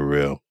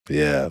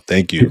 Yeah.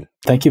 Thank you.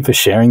 Thank you for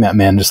sharing that,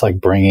 man. Just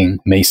like bringing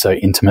me so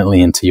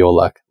intimately into your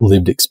like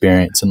lived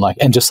experience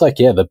and just like,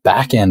 the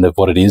back end of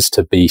what it is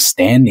to be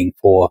standing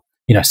for,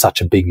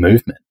 such a big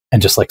movement,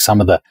 and just like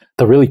some of the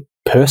really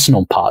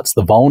personal parts,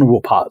 the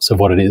vulnerable parts of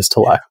what it is to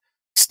like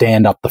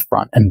stand up the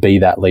front and be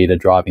that leader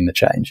driving the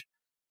change.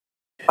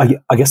 I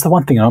guess the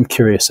one thing I'm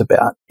curious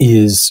about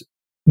is,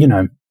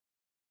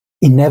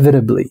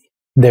 inevitably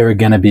there are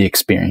going to be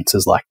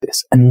experiences like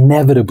this.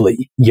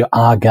 Inevitably you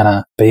are going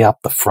to be up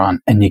the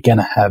front and you're going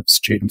to have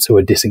students who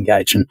are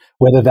disengaged, and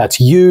whether that's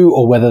you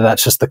or whether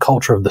that's just the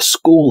culture of the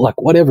school, like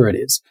whatever it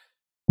is,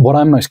 what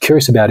I'm most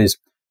curious about is,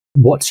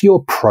 what's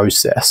your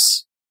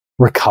process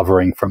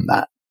recovering from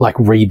that? Like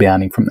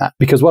rebounding from that?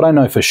 Because what I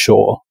know for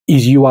sure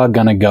is you are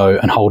going to go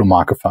and hold a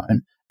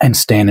microphone and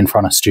stand in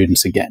front of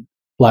students again.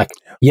 Like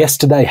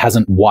yesterday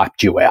hasn't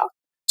wiped you out.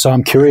 So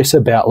I'm curious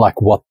about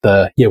like what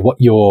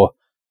your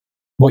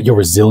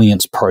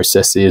resilience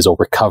process is, or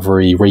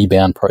recovery,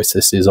 rebound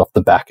process is off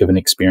the back of an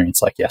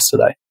experience like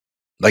yesterday.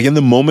 Like in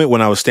the moment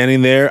when I was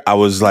standing there, I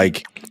was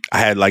like, I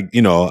had like,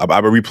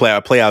 I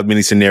play out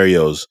many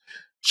scenarios.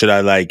 Should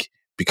I like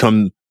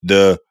become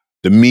the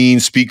mean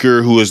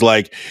speaker who is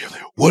like,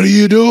 what are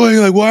you doing?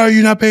 Like, why are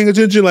you not paying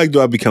attention? Like,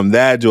 do I become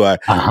that? Do I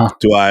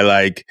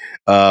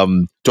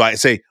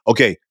say,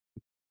 okay,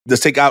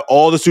 let's take out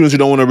all the students who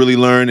don't want to really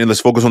learn and let's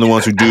focus on the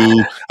ones who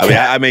do.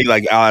 I made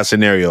like a lot of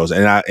scenarios,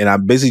 and I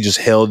basically just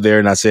held there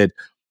and I said,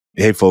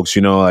 hey folks,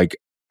 like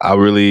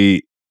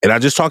and I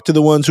just talked to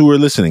the ones who were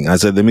listening. I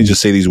said, let me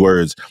just say these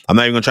words. I'm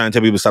not even gonna try and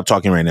tell people to stop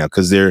talking right now,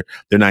 because they're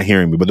not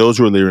hearing me, but those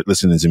who are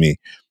listening to me.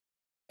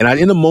 And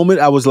in the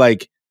moment I was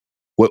like,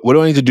 what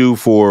do I need to do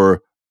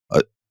for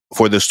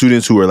the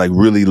students who are like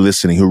really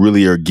listening, who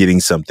really are getting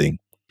something?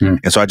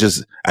 And so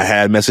I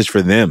had a message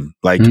for them.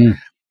 Like,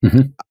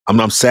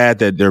 I'm sad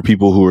that there are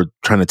people who are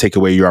trying to take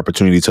away your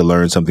opportunity to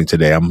learn something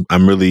today.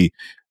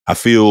 I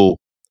feel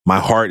my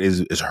heart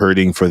is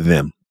hurting for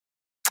them,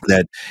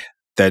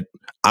 that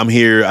I'm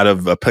here out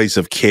of a place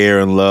of care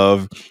and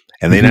love,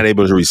 and they're not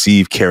able to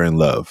receive care and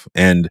love.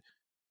 And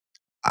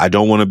I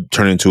don't want to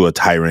turn into a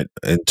tyrant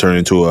and turn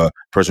into a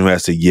person who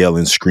has to yell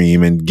and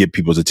scream and get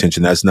people's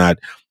attention. That's not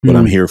what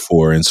I'm here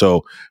for. And so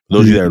for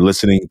those of you that are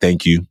listening,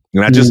 thank you.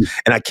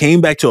 And I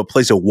came back to a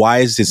place of why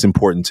is this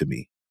important to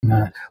me?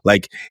 Nice.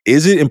 Like,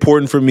 is it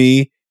important for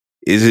me?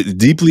 Is it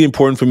deeply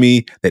important for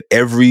me that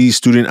every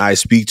student I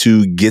speak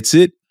to gets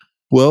it?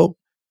 Well,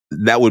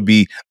 that would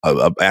be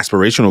a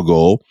aspirational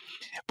goal.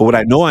 But what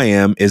I know I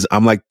am is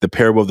I'm like the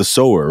parable of the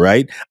sower,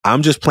 right?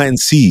 I'm just planting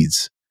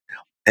seeds.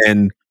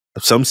 And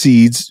some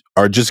seeds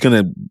are just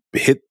going to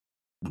hit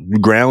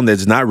ground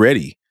that's not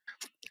ready.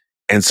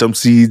 And some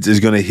seeds is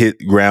going to hit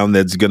ground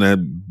that's going to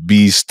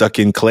be stuck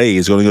in clay.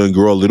 It's going to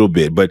grow a little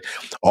bit. But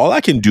all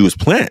I can do is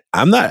plant.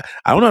 I don't know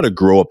how to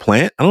grow a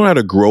plant. I don't know how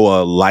to grow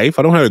a life.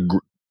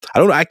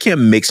 I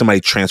can't make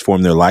somebody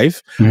transform their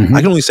life. Mm-hmm.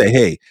 I can only say,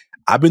 hey,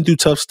 I've been through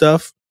tough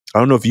stuff. I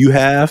don't know if you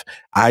have.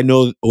 I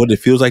know what it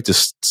feels like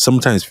to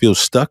sometimes feel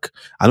stuck.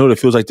 I know what it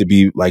feels like to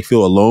be like,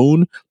 feel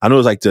alone. I know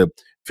it's like to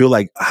feel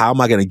like, how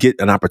am I going to get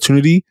an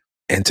opportunity?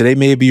 And today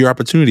may be your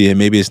opportunity and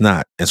maybe it's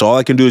not. And so all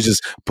I can do is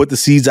just put the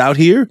seeds out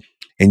here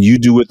and you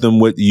do with them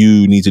what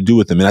you need to do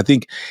with them. And I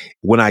think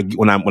when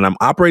I'm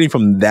operating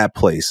from that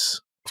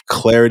place,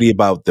 clarity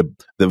about the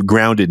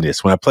groundedness,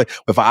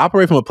 if I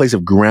operate from a place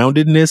of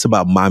groundedness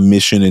about my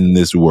mission in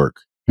this work,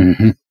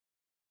 mm-hmm.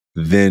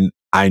 then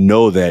I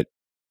know that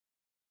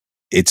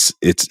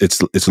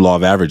it's law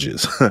of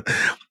averages.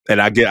 And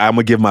I'm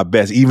gonna give my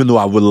best, even though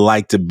I would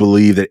like to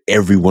believe that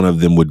every one of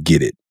them would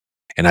get it.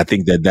 And I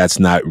think that that's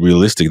not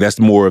realistic. That's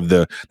more of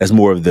the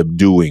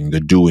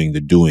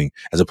doing,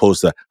 as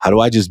opposed to how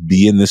do I just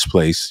be in this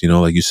place? You know,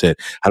 like you said,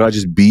 how do I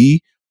just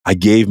be? I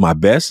gave my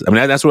best. I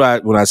mean, that's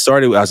what when I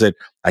started, I said,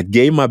 I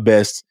gave my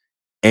best.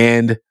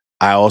 And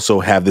I also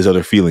have this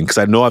other feeling because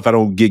I know if I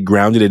don't get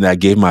grounded and I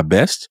gave my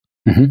best,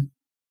 mm-hmm.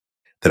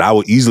 that I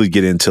will easily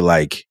get into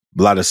like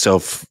a lot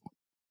of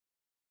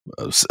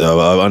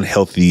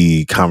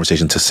unhealthy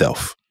conversation to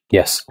self.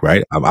 Yes.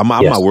 Right. I'm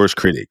my worst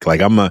critic.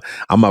 Like I'm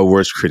my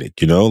worst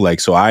critic, you know, like,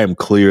 so I am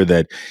clear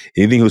that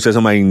anything who says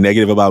something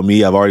negative about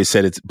me, I've already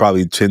said it's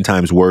probably 10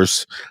 times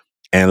worse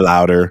and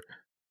louder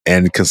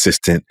and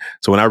consistent.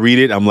 So when I read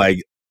it, I'm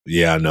like,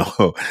 yeah,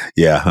 no,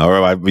 yeah.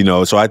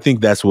 Or, so I think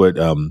that's what,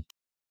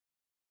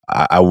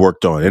 I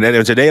worked on.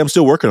 And today I'm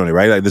still working on it.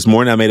 Right. Like this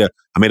morning I made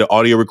an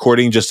audio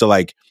recording just to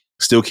like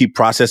still keep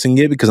processing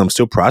it because I'm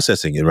still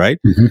processing it. Right.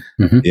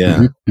 Mm-hmm, mm-hmm,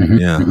 yeah. Mm-hmm,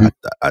 yeah. Mm-hmm.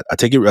 I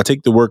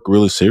take the work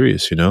really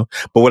serious, you know,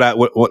 but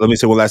let me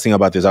say one last thing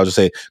about this. I'll just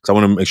say, cause I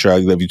want to make sure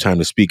I give you time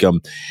to speak.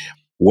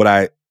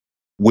 When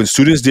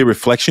students did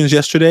reflections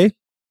yesterday,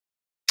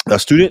 a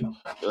student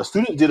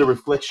did a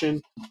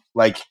reflection,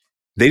 like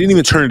they didn't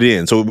even turn it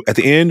in. So at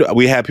the end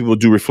we had people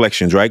do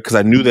reflections, right? Cause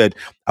I knew that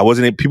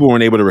people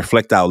weren't able to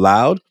reflect out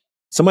loud.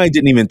 Somebody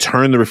didn't even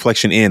turn the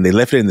reflection in. They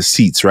left it in the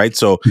seats, right?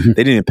 So mm-hmm.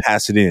 they didn't even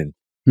pass it in.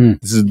 Mm.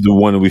 This is the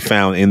one that we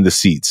found in the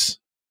seats.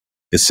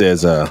 It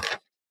says, here,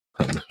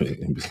 let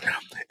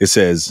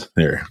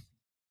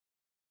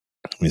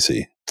me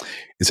see.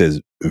 It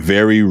says,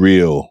 very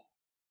real.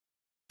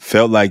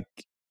 Felt like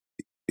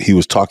he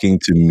was talking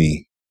to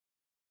me.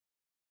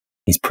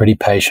 He's pretty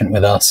patient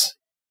with us.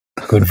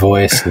 Good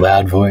voice,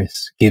 loud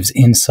voice, gives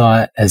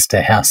insight as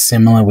to how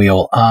similar we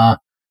all are.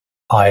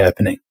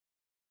 Eye-opening.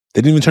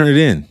 They didn't even turn it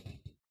in.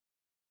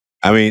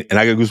 I mean, and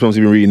I got goosebumps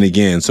even reading it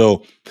again.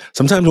 So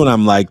sometimes when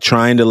I'm like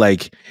trying to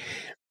like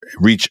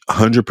reach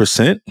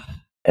 100%,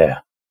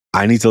 yeah,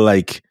 I need to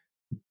like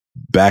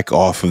back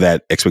off of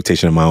that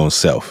expectation of my own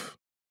self.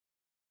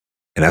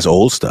 And that's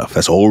old stuff.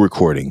 That's old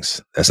recordings.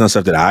 That's not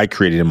stuff that I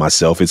created in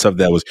myself. It's stuff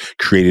that was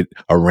created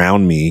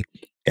around me.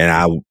 And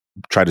I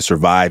try to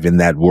survive in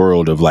that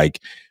world of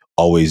like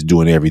always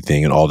doing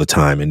everything and all the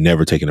time and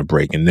never taking a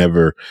break and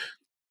good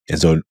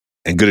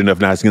enough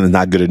now is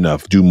not good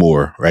enough. Do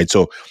more. Right.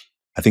 So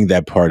I think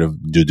that part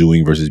of the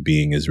doing versus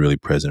being is really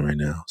present right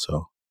now.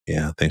 So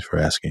yeah, thanks for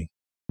asking.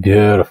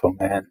 Beautiful,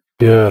 man.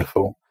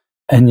 Beautiful.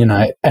 And,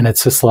 and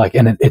it's just like,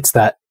 and it's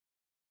that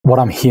what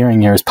I'm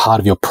hearing here as part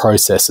of your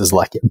process is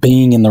like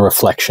being in the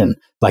reflection,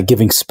 like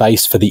giving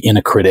space for the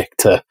inner critic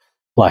to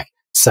like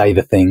say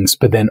the things,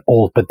 but then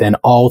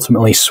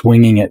ultimately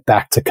swinging it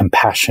back to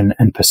compassion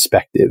and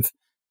perspective.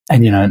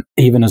 And,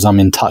 even as I'm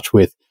in touch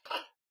with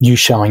you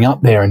showing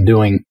up there and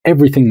doing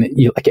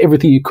everything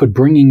everything you could,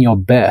 bringing your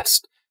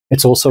best,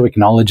 it's also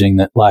acknowledging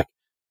that like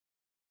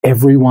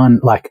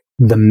everyone, like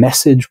the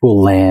message will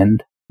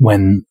land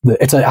when the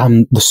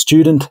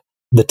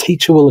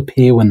teacher will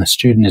appear when the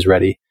student is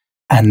ready.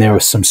 And there were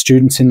some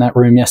students in that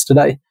room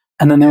yesterday.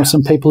 And then there were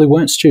some people who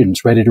weren't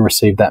students ready to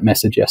receive that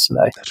message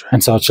yesterday. That's right.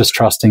 And so it's just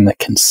trusting that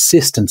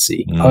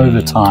consistency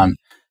over time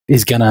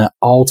is going to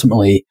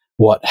ultimately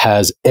what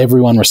has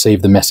everyone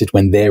receive the message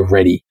when they're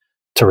ready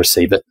to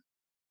receive it.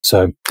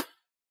 So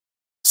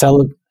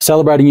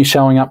celebrating you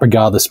showing up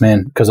regardless,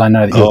 man, because I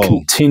know that you'll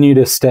continue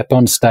to step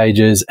on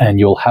stages and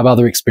you'll have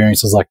other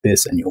experiences like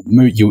this and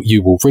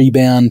you will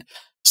rebound.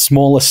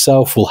 Smaller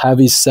self will have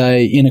his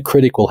say, inner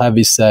critic will have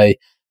his say,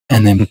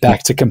 and then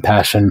back to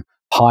compassion,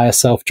 higher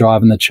self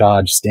driving the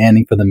charge,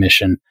 standing for the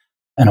mission,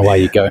 and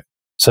away you go.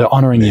 So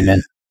honoring you,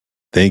 man.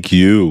 Thank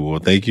you. Well,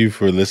 thank you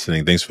for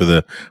listening. Thanks for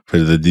the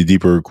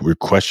deeper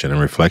question and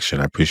reflection.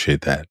 I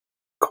appreciate that.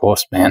 Of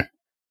course, man.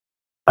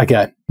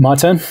 Okay, my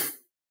turn.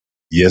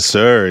 Yes,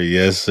 sir.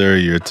 Yes, sir.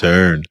 Your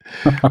turn.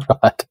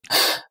 Right.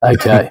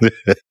 Okay.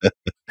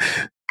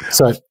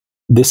 So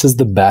this is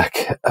the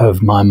back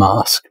of my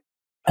mask.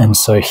 And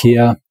so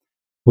here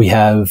we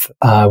have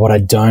what I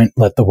don't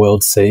let the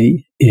world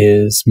see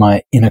is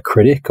my inner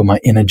critic or my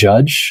inner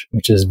judge,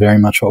 which is very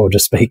much what we were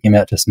just speaking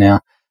about just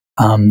now.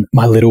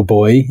 My little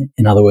boy,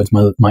 in other words,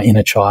 my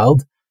inner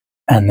child,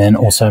 and then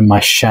also my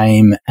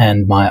shame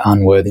and my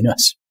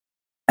unworthiness.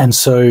 And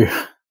so,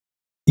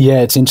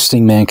 yeah, it's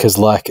interesting, man, because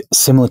like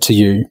similar to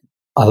you,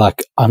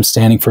 I'm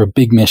standing for a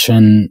big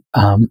mission.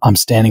 I'm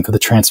standing for the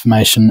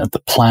transformation of the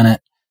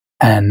planet.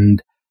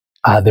 And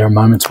there are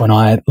moments when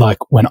I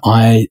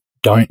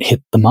don't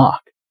hit the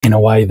mark in a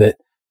way that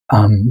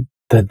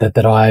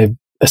that I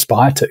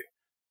aspire to,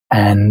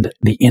 and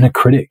the inner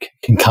critic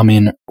can come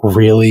in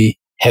really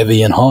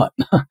heavy and hot.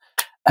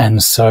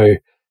 And so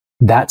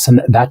that's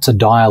a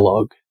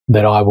dialogue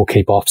that I will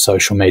keep off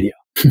social media.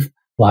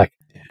 Like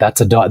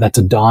that's a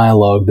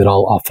dialogue that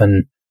I'll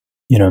often,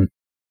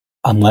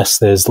 unless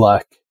there's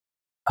like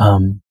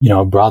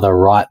a brother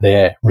right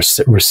there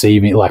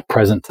receiving, like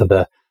present to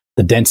the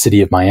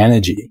density of my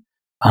energy.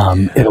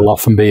 It'll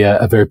often be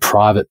a very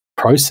private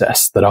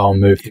process that I'll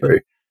move through,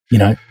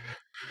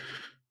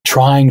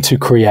 trying to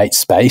create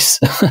space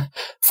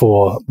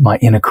for my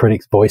inner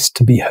critic's voice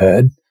to be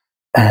heard,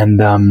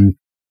 and and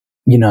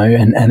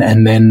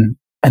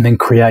then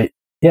create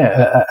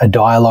a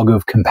dialogue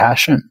of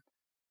compassion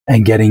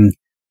and getting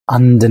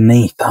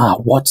underneath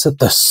what's at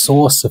the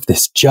source of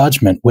this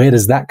judgment, where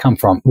does that come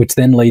from, which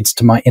then leads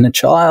to my inner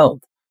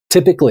child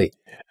typically.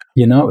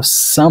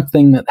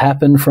 Something that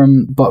happened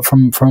from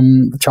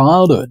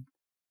childhood,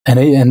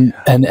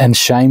 and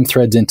shame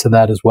threads into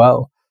that as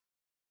well.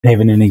 And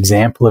even an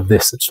example of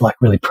this that's like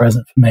really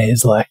present for me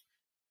is like,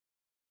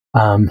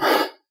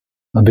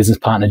 my business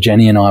partner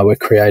Jenny and I were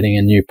creating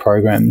a new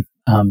program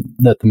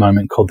at the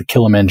moment called the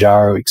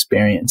Kilimanjaro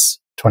Experience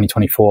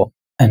 2024,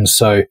 and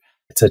so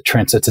it's a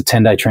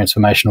 10-day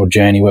transformational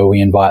journey where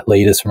we invite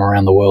leaders from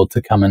around the world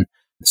to come and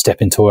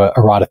step into a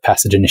rite of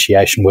passage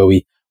initiation where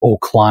we all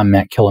climb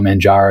Mount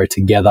Kilimanjaro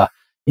together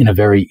in a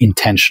very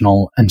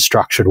intentional and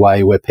structured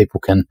way, where people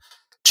can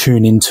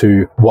tune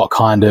into what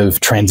kind of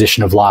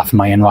transition of life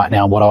am I in right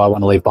now, what do I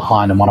want to leave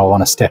behind, and what do I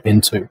want to step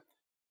into.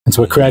 And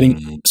so we're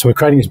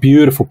creating this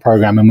beautiful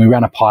program, and we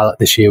ran a pilot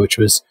this year, which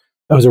was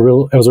a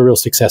real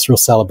success, real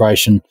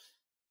celebration.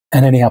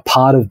 And anyhow,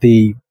 part of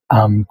the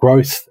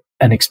growth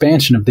and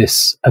expansion of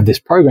this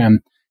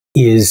program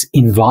is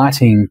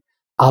inviting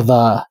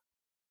other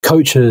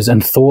coaches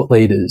and thought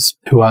leaders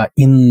who are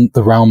in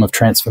the realm of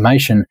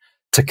transformation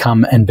to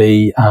come and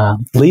be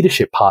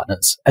leadership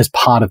partners as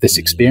part of this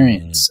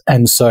experience.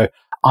 And so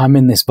I'm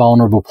in this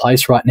vulnerable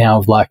place right now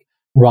of like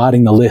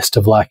writing the list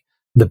of like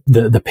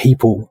the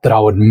people that I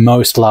would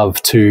most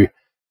love to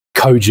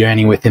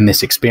co-journey with in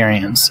this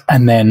experience,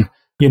 and then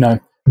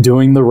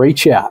doing the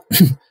reach out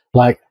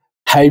like,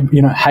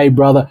 hey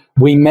brother,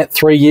 we met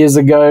 3 years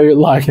ago,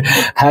 like,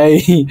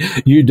 hey,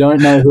 you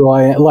don't know who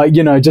I am, like,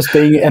 just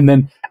being, and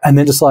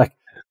then just like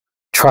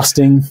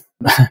trusting,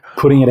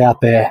 putting it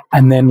out there,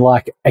 and then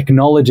like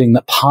acknowledging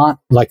that part,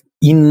 like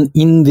in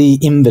the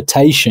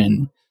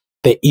invitation,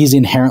 there is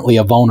inherently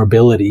a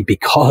vulnerability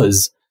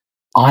because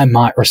I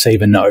might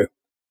receive a no.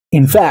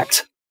 In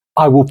fact,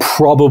 I will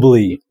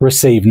probably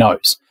receive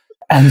no's.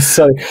 And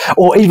so,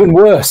 or even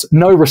worse,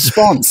 no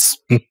response.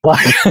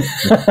 Like,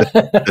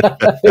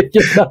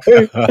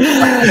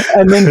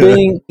 and then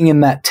being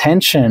in that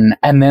tension,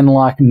 and then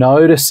like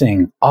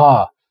noticing,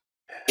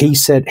 he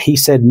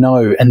said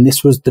no, and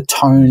this was the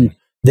tone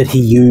that he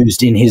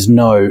used in his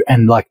no,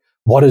 and like,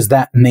 what does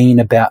that mean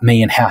about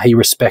me and how he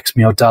respects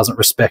me or doesn't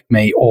respect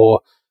me,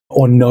 or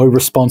no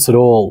response at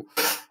all.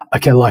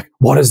 Okay, like,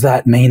 what does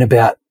that mean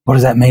about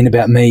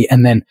me?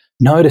 And then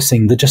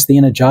noticing just the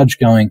inner judge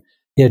going,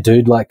 yeah,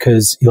 dude, like,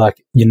 because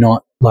you're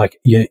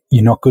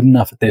not good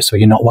enough at this, or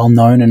you're not well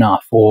known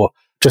enough, or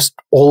just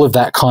all of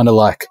that kind of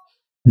like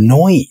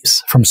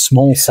noise from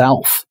small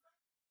self.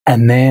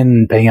 And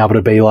then being able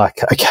to be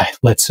like, okay,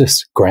 let's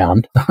just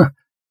ground.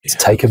 Let's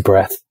take a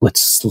breath.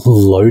 Let's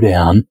slow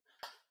down.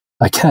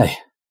 Okay,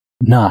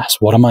 nice.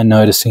 What am I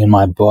noticing in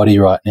my body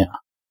right now?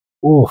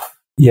 Oof.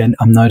 Yeah,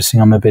 I'm noticing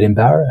I'm a bit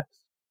embarrassed.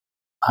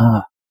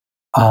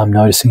 I'm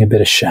noticing a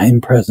bit of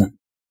shame present.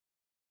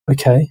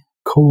 Okay,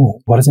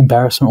 cool. What does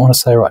embarrassment want to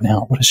say right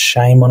now? What does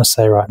shame want to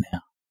say right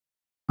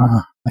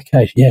now?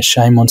 Okay, yeah,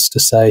 shame wants to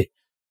say,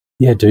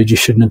 yeah, dude, you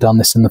shouldn't have done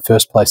this in the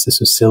first place. This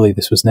was silly.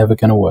 This was never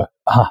going to work.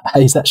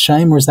 Hey, is that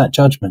shame or is that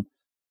judgment?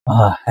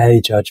 Hey,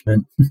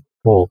 judgment.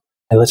 Cool.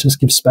 Hey, let's just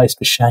give space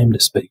for shame to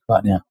speak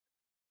right now.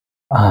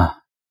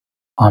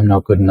 I'm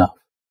not good enough.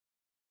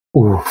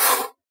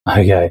 Oof.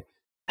 Okay.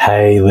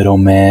 Hey, little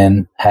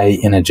man. Hey,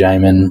 inner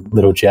Jamin,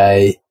 little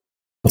J.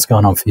 What's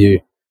going on for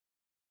you?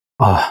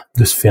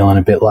 Just feeling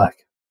a bit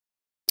like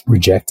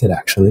rejected,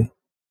 actually.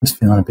 Just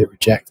feeling a bit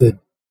rejected.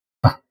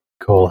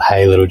 Cool.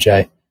 Hey, little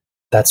J.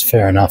 That's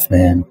fair enough,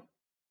 man.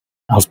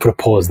 I'll just put a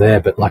pause there,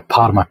 but like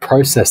part of my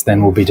process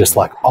then will be just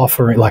like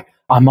offering, like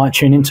I might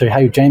tune into,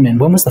 hey, Jamin,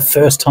 when was the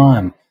first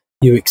time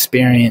you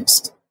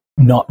experienced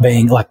not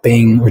being like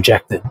being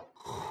rejected.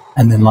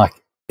 And then like,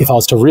 if I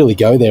was to really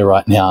go there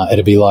right now,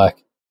 it'd be like,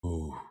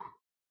 Ooh.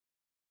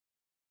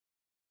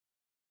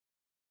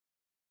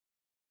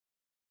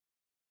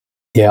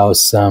 yeah,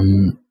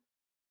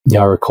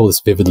 I recall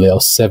this vividly. I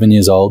was 7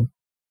 years old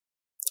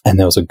and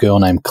there was a girl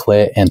named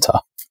Claire Enter.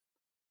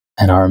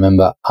 And I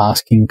remember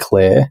asking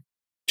Claire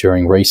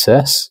during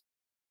recess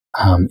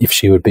if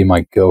she would be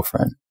my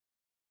girlfriend.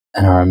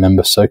 And I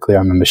remember so clear,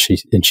 I remember she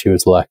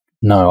was like,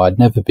 no, I'd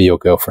never be your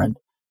girlfriend.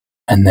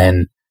 And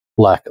then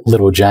like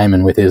little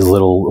Jamin with his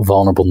little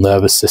vulnerable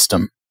nervous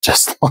system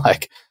just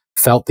like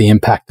felt the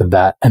impact of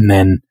that. And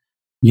then,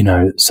 you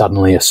know,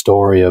 suddenly a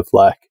story of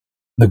like,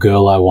 the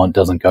girl I want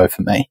doesn't go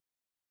for me.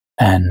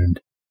 And,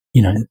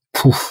 you know,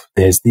 poof,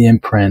 there's the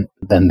imprint,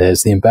 then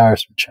there's the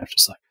embarrassment. I'm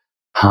just like,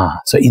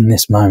 So in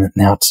this moment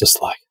now, it's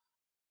just like,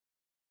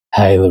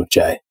 hey, little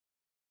Jay,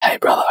 hey,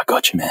 brother, I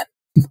got you, man.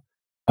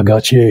 I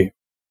got you.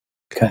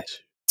 Okay,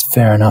 it's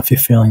fair enough you're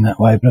feeling that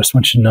way, but I just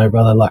want you to know,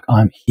 brother, like,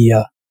 I'm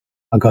here.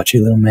 I got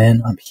you, little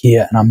man. I'm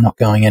here and I'm not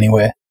going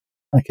anywhere.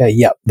 Okay,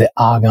 yep, there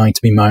are going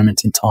to be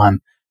moments in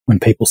time when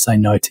people say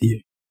no to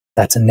you.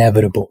 That's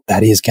inevitable.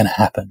 That is going to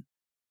happen.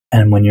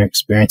 And when your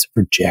experience of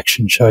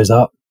rejection shows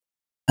up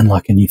and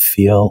you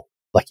feel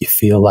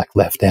like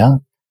left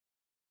out,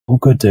 well,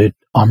 good, dude.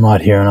 I'm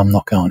right here and I'm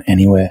not going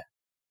anywhere.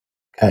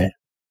 Okay.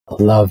 I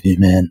love you,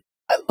 man.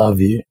 I love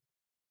you.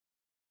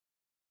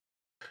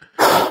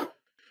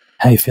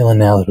 How you feeling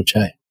now, little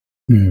Jay?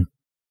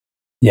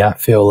 Yeah,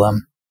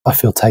 I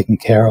feel taken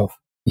care of.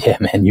 Yeah,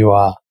 man, you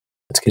are.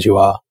 It's because you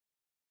are.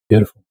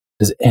 Beautiful.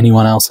 Does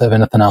anyone else have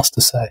anything else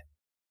to say?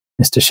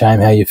 Mr.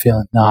 Shame, how you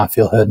feeling? No, I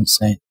feel heard and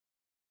seen.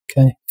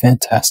 Okay,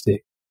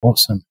 fantastic.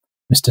 Awesome.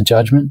 Mr.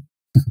 Judgment?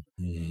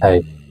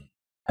 Hey,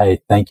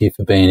 thank you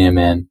for being here,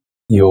 man.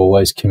 You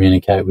always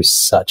communicate with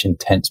such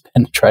intense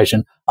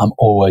penetration. I'm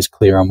always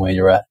clear on where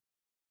you're at.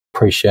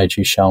 Appreciate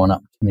you showing up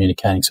and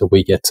communicating so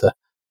we get to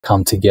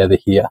come together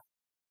here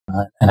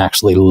and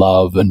actually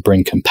love and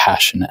bring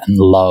compassion and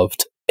love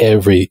to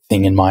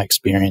everything in my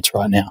experience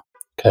right now.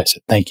 Okay, so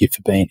thank you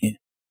for being here.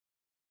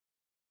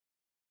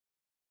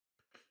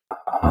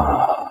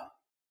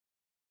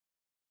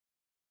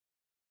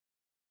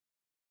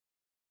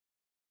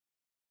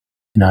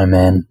 You know,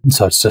 man,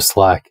 so it's just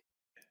like,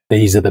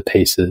 these are the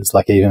pieces,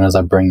 like even as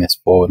I bring this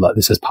forward, like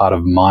this is part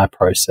of my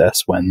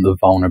process when the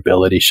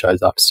vulnerability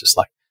shows up. It's just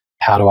like,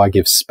 how do I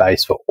give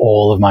space for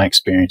all of my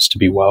experience to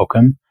be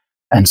welcome?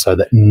 And so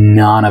that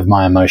none of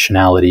my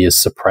emotionality is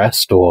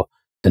suppressed or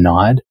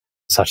denied,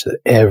 such that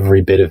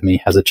every bit of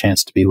me has a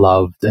chance to be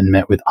loved and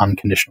met with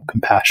unconditional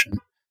compassion.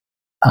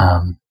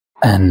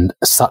 And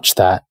such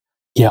that,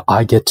 yeah,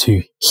 I get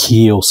to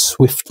heal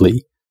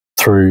swiftly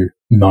through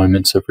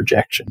moments of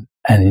rejection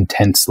and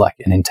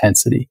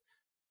intensity.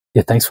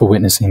 Yeah, thanks for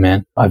witnessing,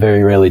 man. I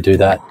very rarely do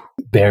that.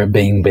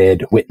 Being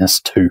bared witness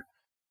to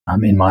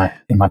in my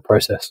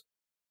process.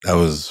 That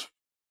was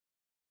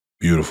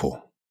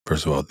beautiful.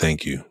 First of all,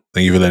 thank you.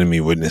 Thank you for letting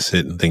me witness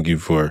it, and thank you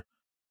for.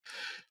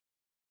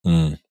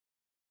 I'm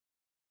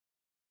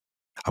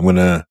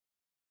gonna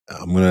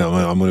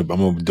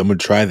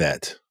try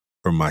that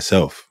for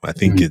myself. I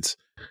think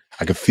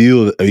I can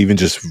feel, even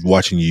just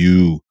watching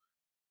you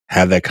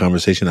have that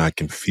conversation, I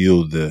can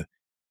feel the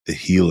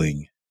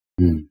healing.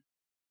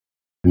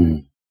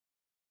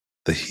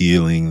 The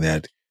healing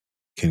that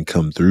can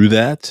come through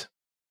that,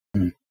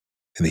 and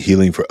the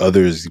healing for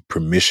others,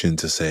 permission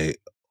to say,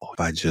 oh, if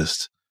I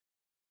just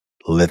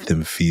let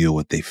them feel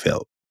what they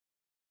felt.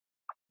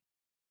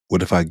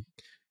 What if I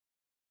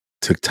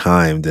took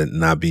time to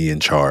not be in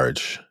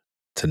charge,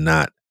 to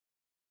not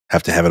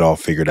have to have it all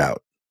figured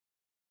out,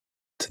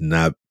 to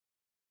not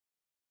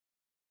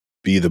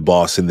be the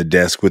boss in the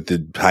desk with the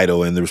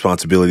title and the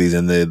responsibilities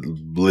and the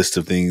list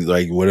of things?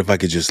 Like, what if I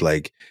could just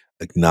like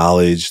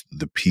acknowledge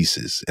the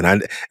pieces? And I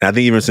think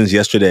even since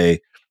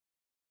yesterday,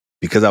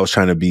 because I was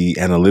trying to be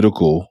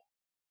analytical,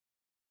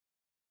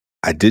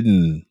 I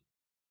didn't.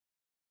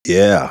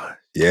 Yeah.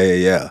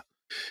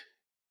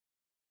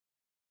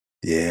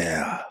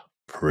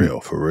 For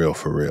real.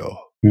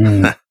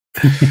 That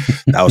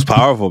was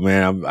powerful,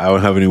 man. I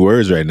don't have any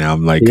words right now.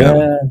 I'm like,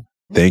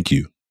 thank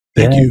you.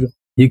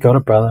 You got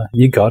it, brother.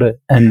 You got it.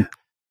 And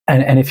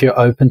if you're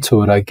open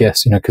to it, I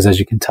guess, you know, because as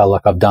you can tell,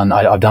 like I've done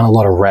a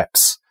lot of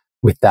reps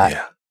with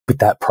that, with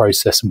that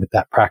process and with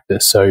that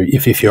practice. So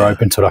if you're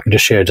open to it, I can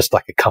just share just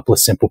like a couple of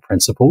simple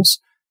principles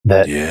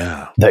that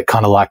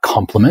kind of like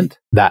complement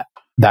that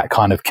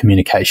kind of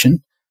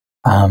communication.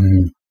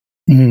 And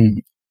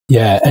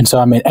so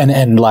I mean,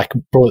 and like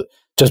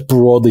just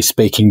broadly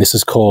speaking, this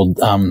is called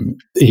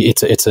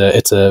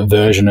it's a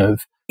version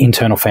of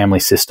internal family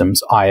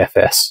systems,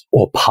 IFS,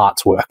 or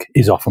parts work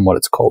is often what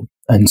it's called.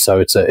 And so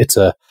it's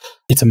a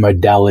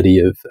modality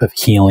of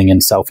healing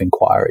and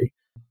self-inquiry.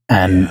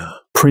 And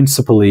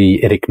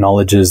principally, it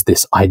acknowledges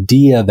this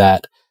idea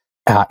that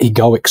our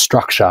egoic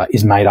structure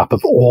is made up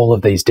of all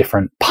of these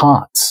different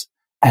parts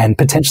and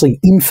potentially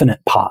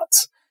infinite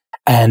parts.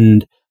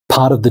 And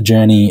part of the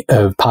journey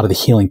part of the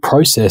healing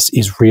process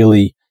is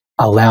really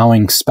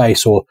allowing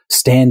space or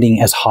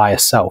standing as higher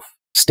self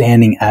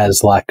standing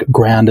as like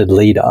grounded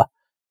leader.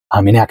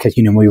 In our case,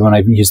 we want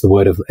to use the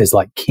word as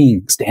like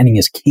king, standing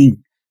as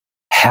king.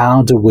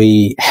 How do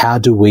we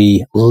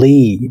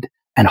lead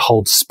and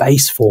hold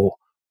space for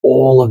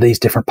all of these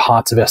different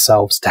parts of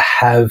ourselves to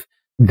have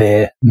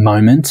their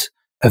moment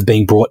of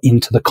being brought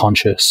into the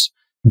conscious,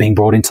 being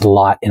brought into the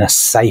light in a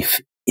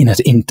safe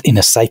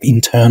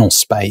internal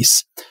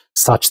space,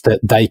 such that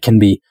they can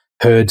be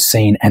heard,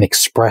 seen, and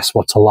express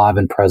what's alive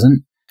and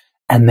present.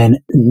 And then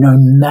no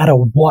matter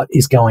what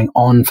is going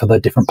on for the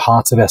different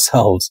parts of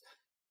ourselves,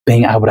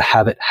 being able to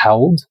have it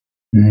held,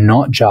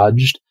 not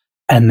judged,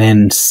 and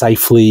then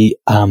safely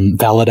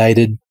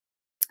validated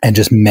and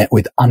just met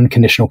with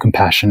unconditional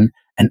compassion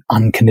and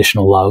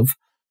unconditional love,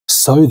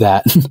 so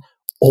that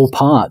all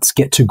parts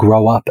get to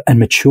grow up and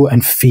mature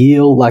and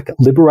feel like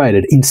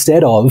liberated,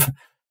 instead of,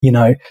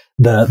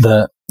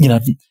 the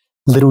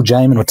little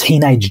Jamin or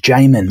teenage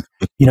Jamin,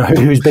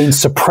 who's been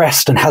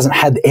suppressed and hasn't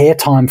had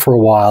airtime for a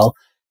while.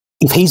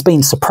 If he's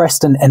been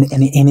suppressed and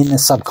in the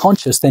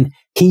subconscious, then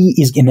he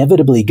is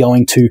inevitably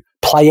going to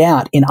play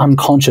out in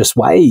unconscious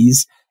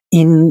ways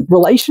in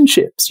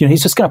relationships.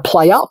 He's just going to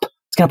play up.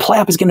 He's going to play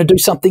up. He's going to do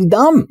something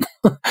dumb,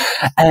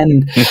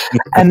 and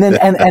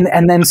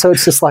then so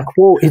it's just like,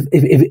 well,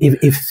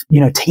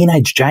 if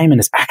teenage Jamin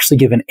is actually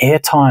given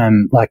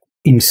airtime, like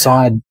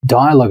inside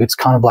dialogue, it's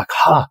kind of like,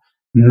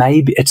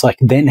 maybe it's like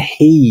then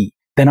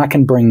I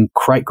can bring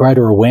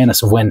greater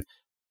awareness of when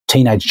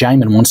teenage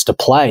Jamin wants to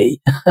play.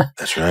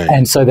 That's right.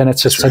 And so then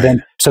it's just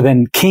so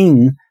then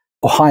King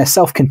or higher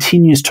self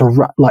continues to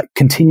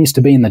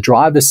be in the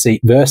driver's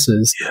seat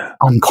versus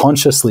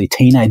unconsciously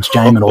teenage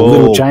Jamin or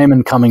little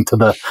Jamin coming to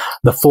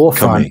the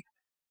forefront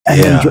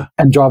and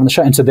driving the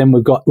show. And so then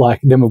we've got an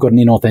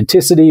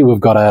inauthenticity. We've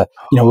got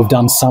we've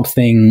done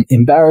something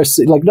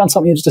embarrassing, like we've done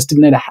something that just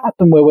didn't need to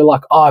happen, where we're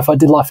like, if I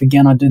did life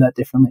again, I'd do that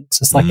differently. It's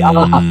just like,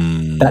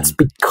 that's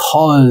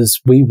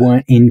because we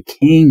weren't in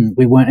King.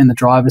 We weren't in the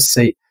driver's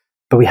seat,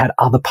 but we had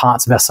other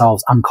parts of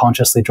ourselves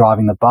unconsciously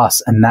driving the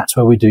bus. And that's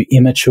where we do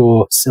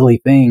immature, silly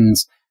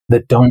things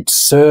that don't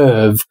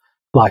serve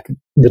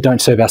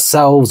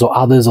ourselves or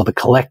others or the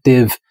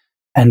collective.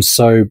 And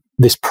so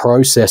this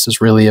process is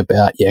really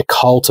about,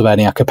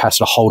 cultivating our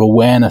capacity to hold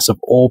awareness of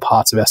all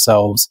parts of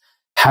ourselves,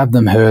 have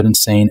them heard and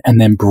seen, and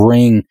then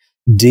bring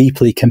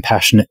deeply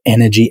compassionate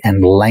energy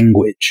and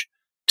language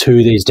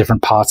to these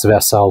different parts of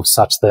ourselves,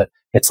 such that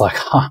it's like,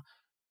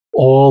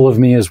 all of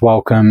me is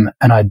welcome,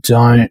 and I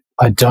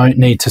don't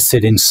need to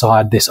sit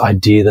inside this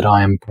idea that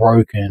I am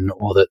broken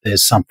or that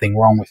there's something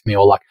wrong with me,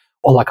 or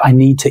like I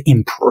need to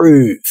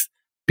improve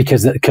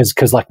because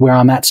like where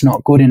I'm at's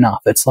not good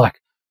enough. It's like,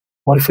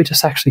 what if we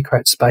just actually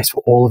create space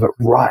for all of it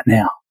right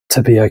now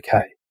to be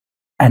okay?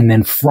 And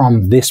then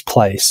from this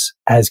place,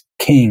 as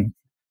King,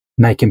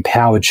 make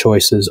empowered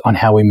choices on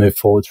how we move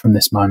forwards from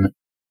this moment.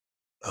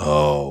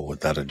 Oh,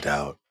 without a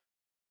doubt.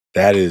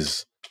 That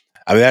is,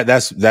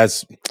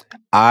 that's,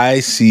 I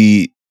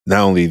see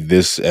not only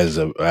this as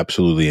an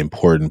absolutely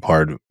important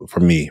part for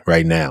me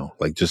right now,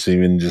 like just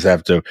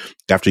after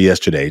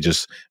yesterday,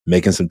 just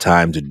making some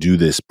time to do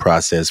this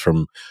process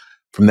from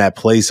that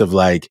place of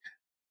like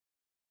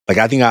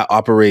I think I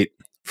operate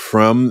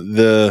from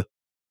just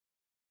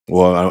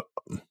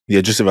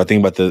if I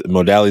think about the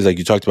modalities, like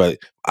you talked about,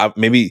 I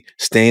maybe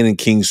staying in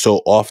King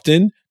so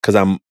often because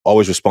I'm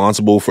always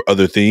responsible for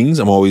other things.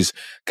 I'm always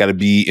got to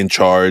be in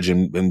charge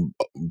and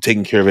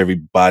taking care of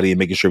everybody and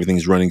making sure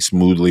everything's running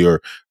smoothly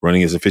or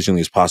running as efficiently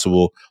as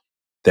possible,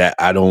 that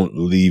I don't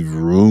leave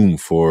room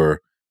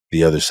for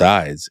the other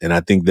sides. And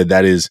I think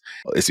that is,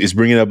 it's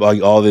bringing up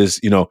like all this,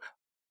 it's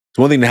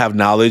one thing to have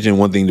knowledge and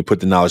one thing to put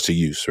the knowledge to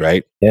use,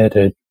 right? Yeah,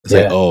 dude. It's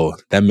like, oh,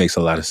 that makes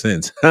a lot of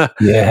sense.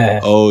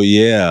 Yeah. Oh,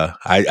 yeah.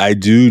 I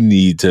do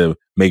need to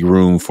make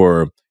room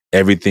for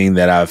everything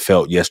that I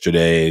felt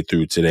yesterday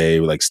through today,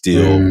 like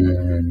still.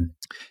 And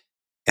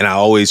I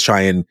always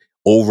try and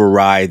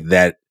override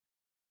that.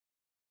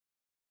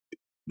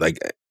 Like,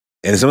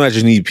 and sometimes I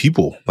just need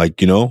people,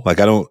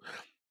 sometimes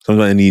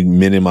I need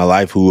men in my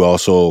life who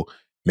also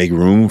make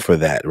room for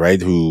that,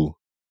 right? Who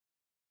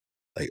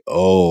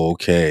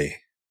okay.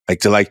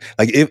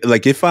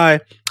 If I'm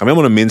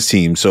on a men's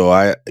team, so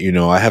I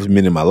have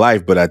men in my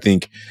life, but I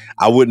think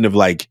I wouldn't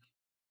have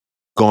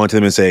gone to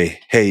them and say,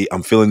 hey,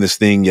 I'm feeling this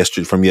thing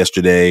from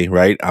yesterday,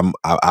 right? I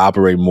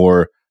operate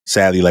more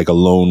sadly like a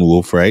lone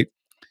wolf, right?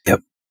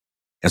 Yep.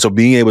 And so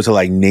being able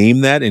to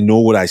name that and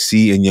know what I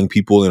see in young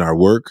people in our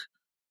work,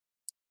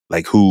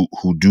 who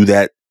do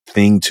that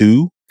thing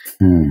too.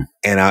 And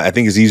I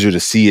think it's easier to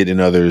see it in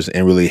others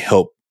and really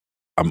help.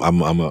 I've been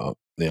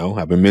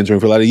mentoring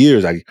for a lot of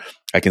years.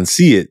 I can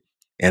see it.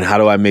 And how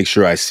do I make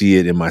sure I see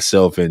it in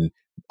myself and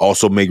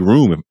also make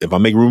room? If I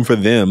make room for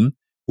them,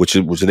 which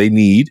they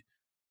need,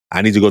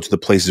 I need to go to the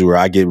places where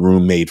I get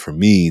room made for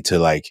me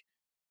to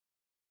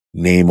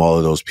name all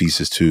of those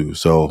pieces too.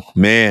 So,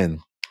 man,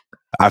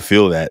 I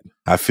feel that.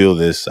 I feel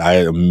this.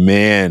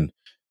 Man.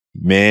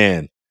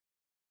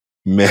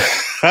 Man.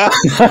 Well,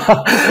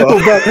 but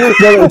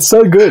it's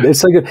so good. It's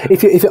so good.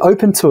 If you're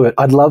open to it,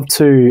 I'd love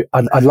to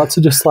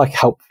just like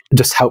help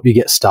you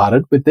get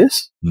started with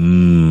this.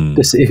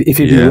 Just if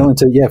you'd be willing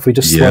to, if we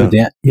just slow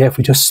down. Yeah, if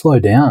we just slow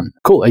down.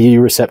 Cool. Are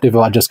you receptive if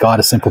I just guide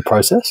a simple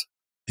process?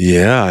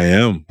 Yeah, I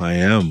am.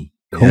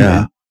 Cool,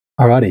 man.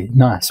 Alrighty,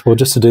 nice. Well,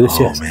 just to do this,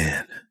 oh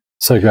man.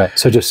 So great.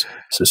 So just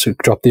so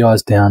drop the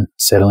eyes down,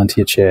 settle into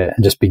your chair,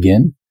 and just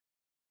begin.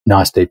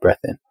 Nice deep breath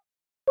in.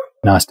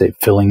 Nice deep,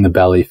 filling the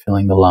belly,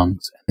 filling the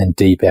lungs, and then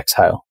deep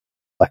exhale,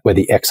 like where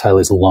the exhale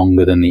is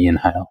longer than the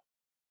inhale.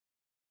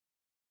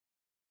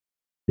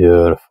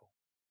 Beautiful.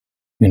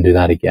 You can do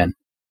that again.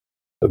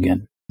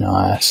 Again,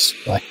 nice,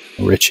 like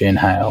rich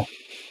inhale.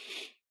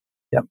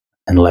 Yep,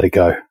 and let it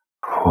go.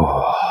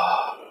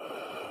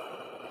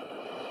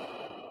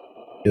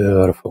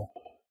 Beautiful.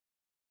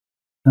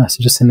 Nice.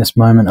 So just in this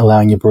moment,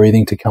 allowing your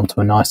breathing to come to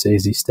a nice,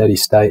 easy, steady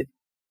state,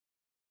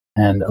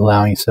 and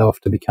allowing yourself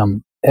to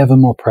become ever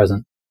more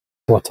present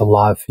to what's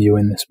alive for you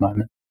in this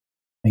moment.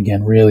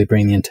 Again, really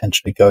bring the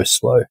intention to go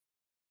slow.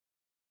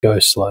 Go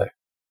slow.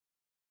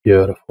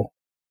 Beautiful.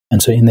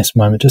 And so in this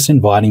moment, just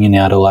inviting you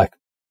now to like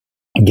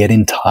get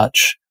in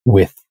touch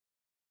with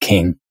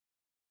King.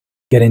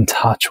 Get in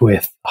touch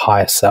with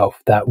higher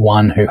self, that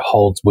one who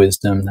holds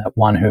wisdom, that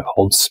one who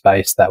holds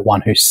space, that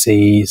one who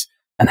sees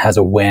and has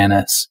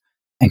awareness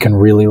and can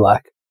really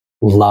like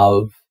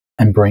love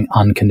and bring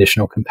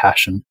unconditional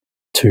compassion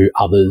to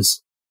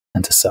others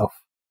and to self.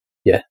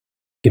 Yeah.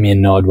 Give me a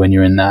nod when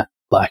you're in that.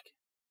 Like,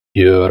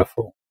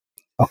 beautiful.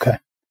 Okay.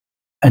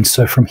 And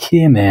so from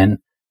here, man,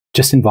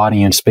 just inviting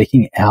you and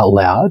speaking out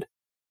loud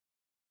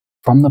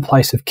from the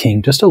place of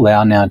King, just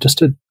allow now just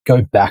to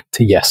go back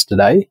to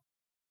yesterday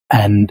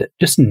and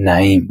just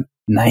name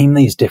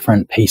these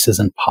different pieces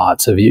and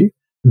parts of you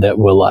that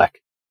were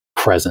like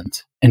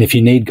present. And if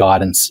you need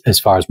guidance as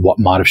far as what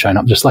might have shown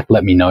up, just like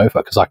let me know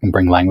because I can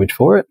bring language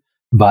for it.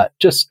 But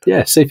just,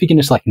 see if you can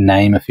just like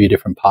name a few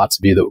different parts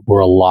of you that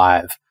were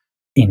alive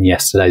in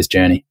yesterday's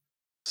journey.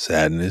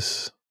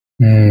 Sadness.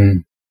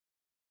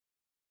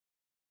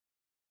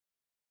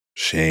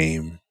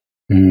 Shame.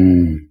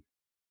 Feeling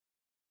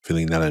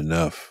not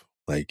enough.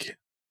 Like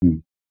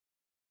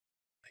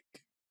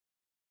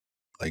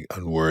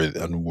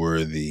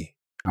unworthy.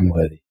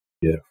 Beautiful.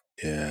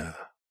 Yeah.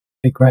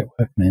 Hey, great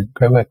work, man.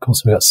 Great work.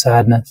 Also, we've got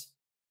sadness,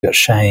 we've got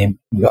shame,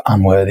 we've got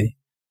unworthy.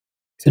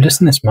 So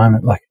just in this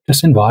moment, like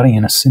just inviting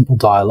in a simple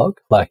dialogue,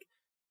 like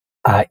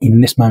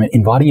in this moment,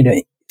 inviting you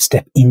to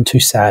step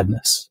into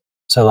sadness.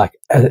 So like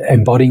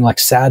embodying like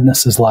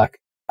sadness is like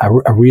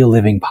a real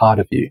living part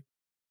of you.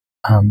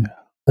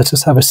 Let's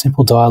just have a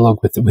simple dialogue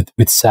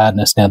with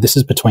sadness. Now, this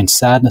is between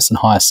sadness and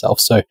higher self.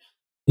 So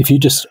if you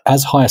just,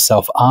 as higher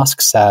self,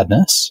 ask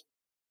sadness,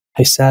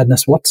 hey,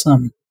 sadness, what's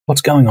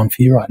going on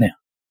for you right now?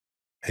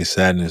 Hey,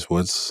 sadness,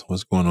 what's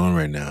going on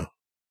right now?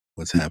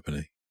 What's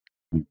happening?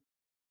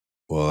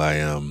 Well,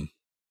 I'm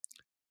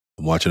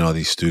watching all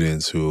these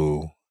students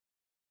who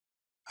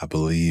I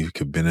believe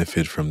could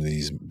benefit from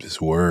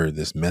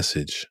this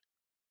message,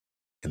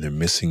 and they're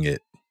missing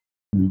it.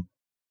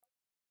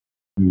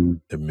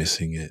 They're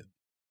missing it.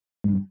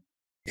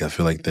 I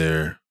feel like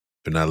they're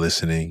not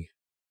listening.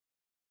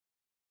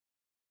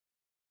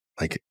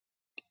 Like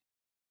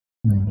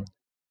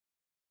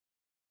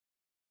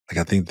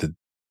I think that,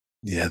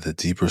 the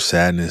deeper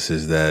sadness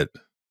is that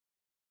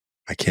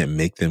I can't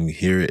make them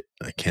hear it.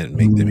 I can't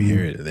make them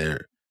hear it.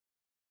 They're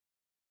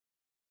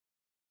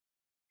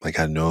like,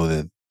 I know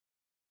that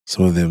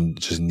some of them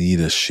just need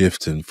a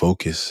shift in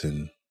focus,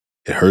 and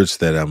it hurts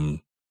that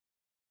I'm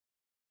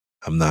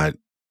not.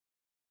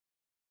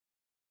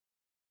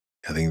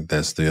 I think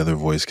that's the other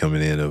voice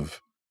coming in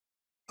of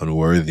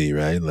unworthy,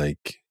 right?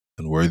 Like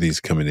unworthy's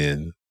coming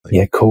in. Like,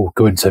 yeah, cool,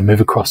 good. So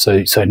move across.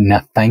 So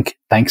now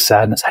thanks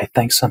sadness. Hey,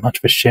 thanks so much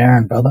for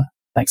sharing, brother.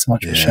 Thanks so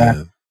much for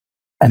sharing.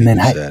 And then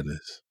hey,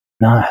 sadness.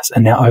 Nice.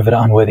 And now over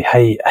to unworthy.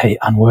 Hey,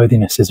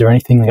 unworthiness. Is there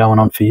anything going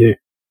on for you?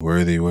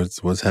 Worthy,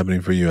 what's happening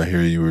for you? I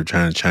hear you were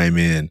trying to chime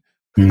in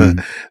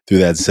through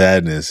that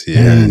sadness.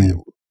 Yeah.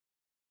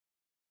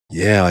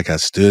 Yeah, like I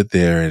stood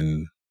there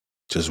and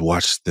just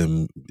watched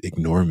them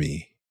ignore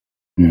me.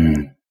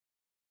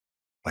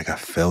 Like I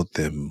felt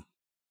them.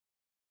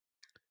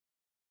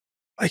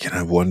 Like, and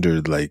I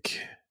wondered, like,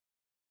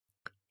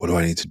 what do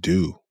I need to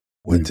do?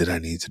 What did I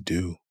need to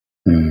do?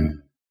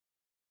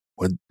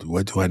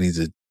 What do I need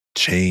to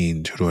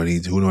change?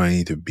 Who do I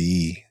need to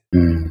be?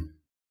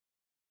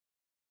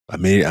 I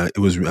made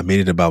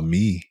it about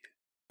me.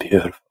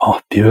 Beautiful.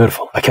 Oh,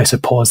 beautiful. Okay, so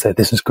pause there.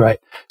 This is great.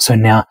 So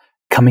now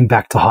coming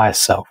back to higher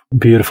self,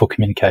 beautiful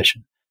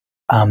communication.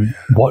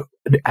 What,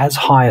 as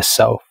higher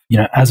self,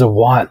 as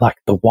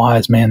the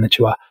wise man that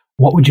you are,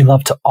 what would you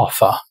love to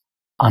offer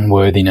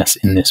unworthiness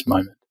in this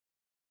moment?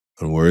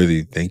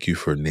 Unworthy, thank you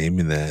for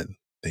naming that.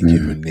 Thank you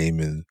for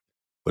naming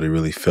what it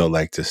really felt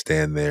like to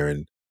stand there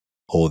and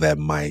hold that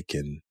mic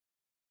and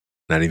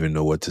not even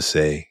know what to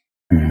say.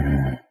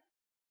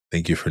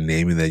 Thank you for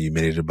naming that you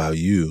made it about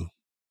you.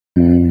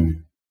 I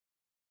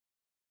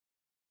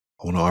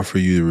want to offer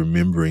you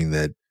remembering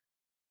that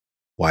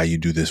why you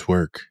do this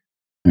work.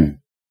 Mm.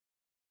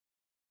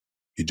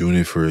 You're doing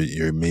it for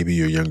maybe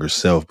your younger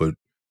self, but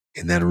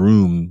in that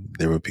room,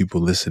 there were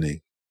people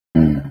listening.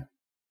 Mm.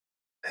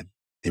 And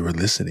they were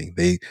listening.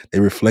 They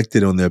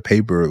reflected on their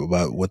paper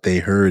about what they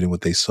heard and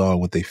what they saw and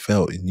what they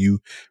felt, and you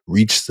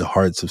reached the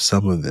hearts of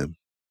some of them.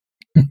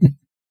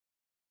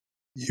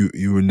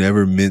 You were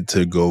never meant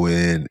to go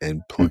in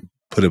and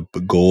put a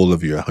goal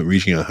of your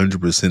reaching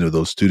 100% of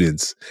those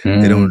students.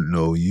 They don't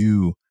know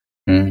you.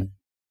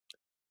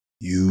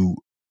 You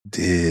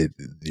did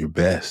your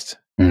best,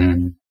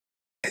 and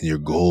your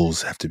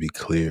goals have to be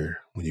clear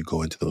when you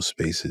go into those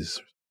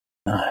spaces.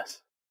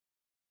 Nice.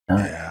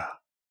 Yeah.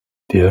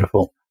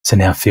 Beautiful. So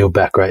now feel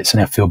back, right? So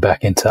now feel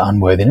back into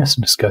unworthiness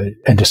and just go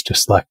and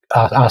just like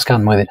ask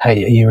unworthy,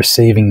 hey, are you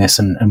receiving this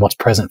and what's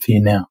present for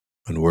you now?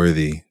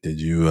 Unworthy. Did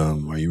you,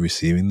 are you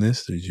receiving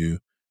this?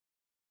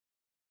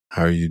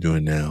 How are you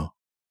doing now?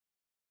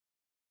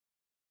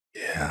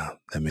 Yeah,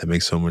 that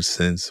makes so much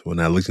sense. When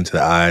I looked into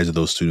the eyes of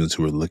those students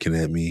who were looking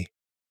at me,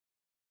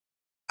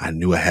 I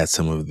knew I had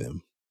some of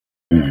them.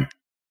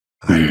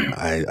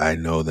 I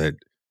know that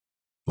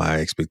my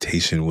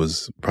expectation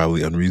was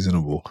probably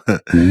unreasonable.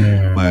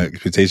 My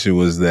expectation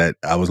was that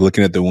I was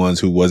looking at the ones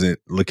who wasn't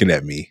looking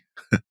at me.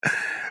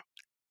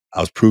 I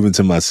was proving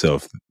to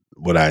myself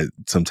what I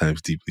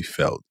sometimes deeply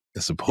felt,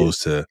 as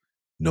opposed to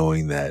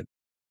knowing that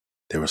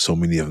there were so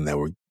many of them that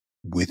were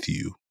with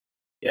you.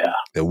 Yeah.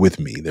 They're with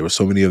me. There were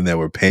so many of them that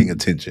were paying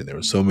attention. There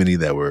were so many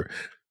that were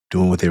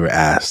doing what they were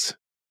asked.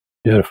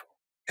 Beautiful.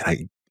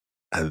 And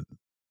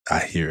I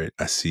hear it.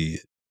 I see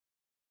it.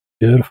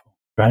 Beautiful.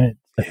 Right.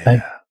 So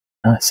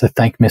Yeah.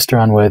 thank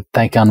Mr.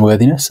 Thank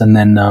unworthiness. And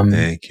then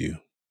thank you.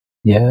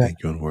 Yeah.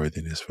 Thank you,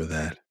 unworthiness, for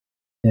that.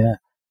 Yeah.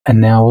 And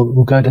now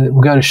we'll go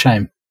to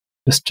shame.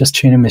 Just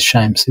tune in with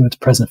shame. See what's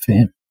present for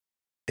him.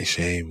 Hey,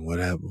 shame. What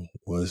happened?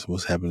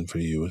 What's happening for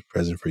you? What's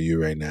present for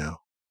you right now?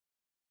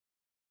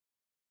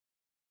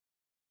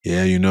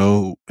 Yeah,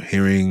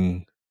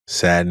 hearing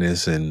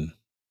sadness and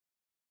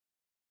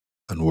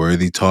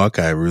unworthy talk,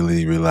 I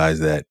really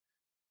realized that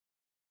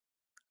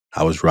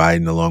I was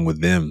riding along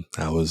with them.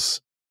 I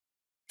was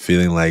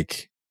feeling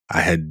like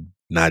I had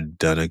not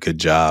done a good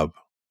job,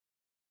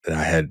 that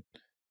I had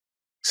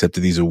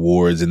accepted these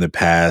awards in the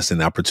past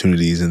and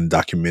opportunities and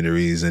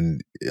documentaries,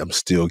 and I'm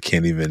still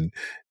can't even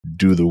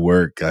do the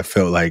work. I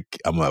felt like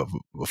I'm a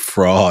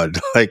fraud.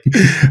 Like,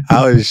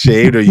 how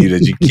ashamed are you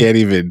that you can't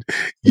even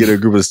get a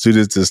group of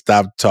students to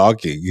stop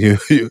talking?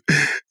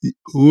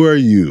 Who are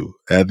you?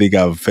 I think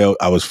I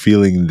was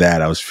feeling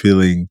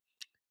that.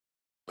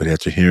 But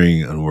after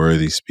hearing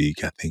Unworthy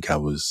speak, I think I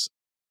was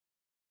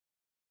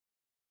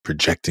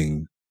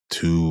projecting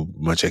too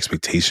much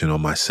expectation on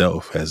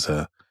myself as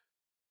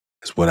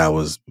what I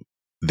was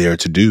there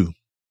to do.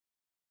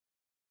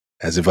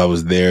 As if I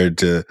was there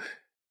to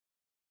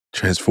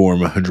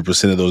transform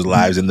 100% of those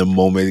lives in the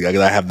moment.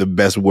 I have the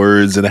best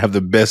words and I have the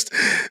best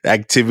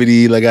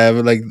activity.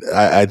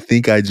 I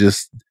think I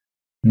just,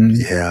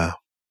 yeah.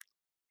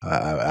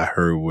 I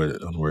heard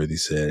what Unworthy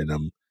said,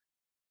 and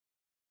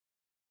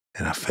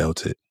I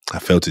felt it. I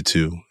felt it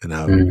too, and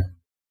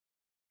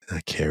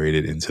I carried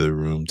it into the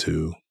room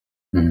too.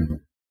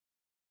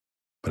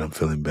 But I'm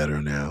feeling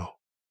better now.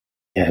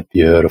 Yeah,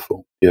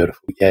 beautiful,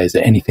 beautiful. Yeah, is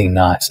there anything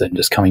nicer than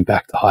just coming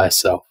back to higher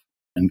self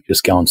and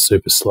just going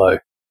super slow?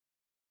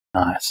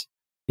 Nice.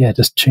 Yeah,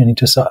 just tuning.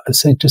 Just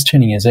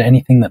tuning. Is there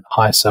anything that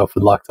higher self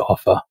would like to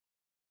offer?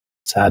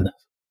 Sadness.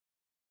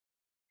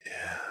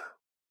 Yeah,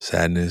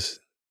 sadness.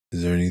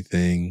 Is there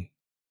anything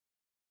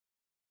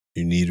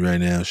you need right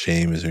now?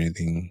 Shame. Is there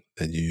anything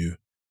that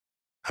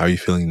how are you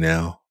feeling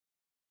now?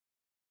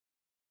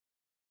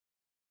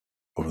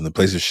 Well, from the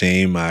place of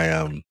shame,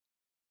 I'm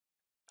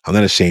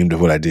not ashamed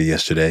of what I did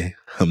yesterday.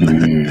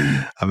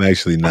 I'm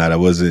actually not. I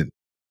wasn't.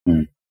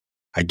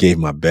 I gave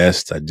my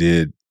best. I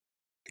gave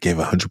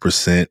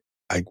 100%.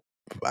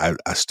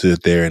 I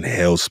stood there and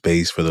held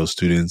space for those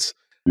students.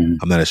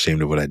 I'm not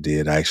ashamed of what I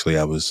did. I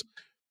was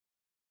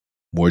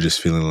more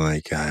just feeling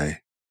like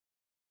I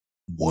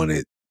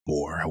wanted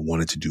more. I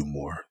wanted to do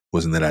more. It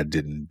wasn't that I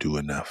didn't do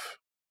enough.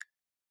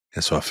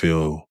 And so I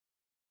feel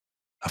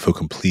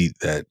complete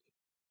that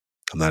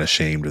I'm not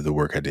ashamed of the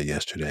work I did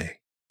yesterday.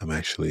 I'm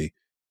actually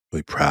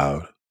really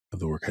proud of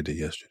the work I did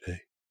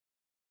yesterday.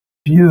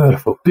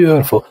 Beautiful,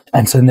 beautiful.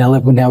 And so now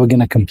we're going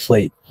to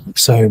complete.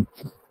 So,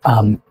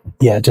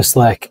 just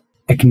like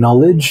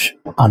acknowledge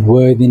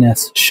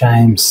unworthiness,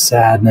 shame,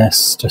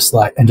 sadness, just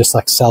like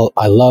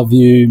I love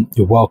you.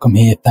 You're welcome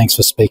here. Thanks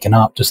for speaking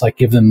up. Just like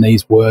give them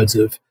these words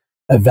of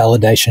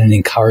validation and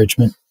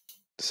encouragement.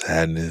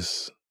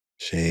 Sadness,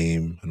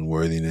 shame,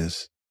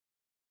 unworthiness.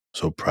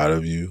 So proud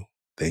of you.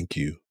 Thank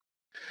you.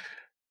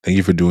 Thank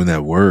you for doing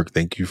that work.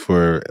 Thank you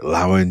for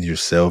allowing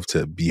yourself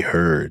to be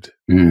heard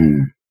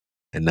and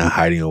not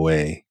hiding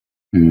away.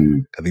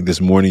 I think this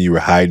morning you were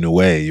hiding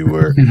away. You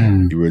were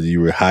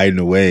hiding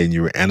away, and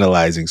you were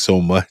analyzing so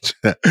much.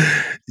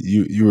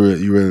 you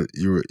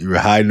were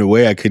hiding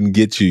away. I couldn't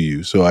get to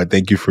you. So I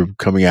thank you for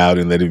coming out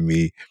and letting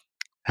me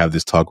have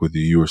this talk with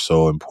you. You were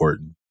so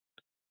important.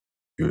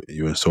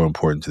 You were so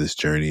important to this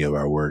journey of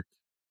our work.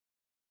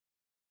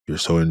 You're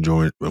so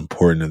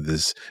important of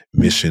this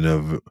mission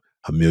of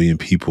 1,000,000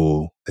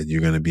 people that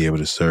you're going to be able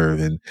to serve.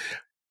 And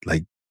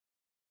like,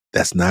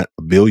 that's not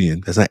 1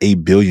 billion. That's not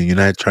 8 billion. You're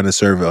not trying to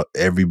serve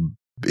every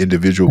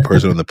individual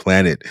person on the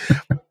planet.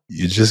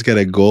 You just got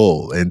a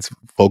goal and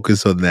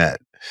focus on that.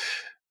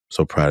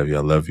 So proud of you.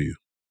 I love you.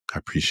 I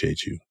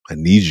appreciate you. I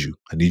need you.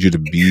 I need you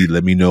to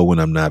let me know when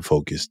I'm not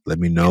focused. Let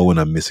me know when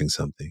I'm missing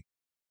something.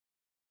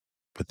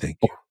 But thank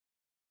you.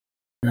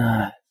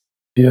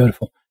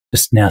 Beautiful.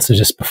 Just now, so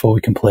just before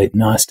we complete,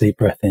 nice deep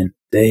breath in.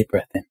 Deep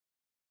breath in.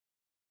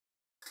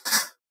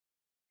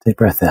 Deep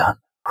breath out.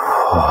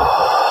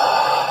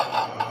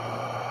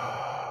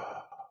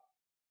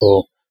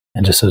 Cool.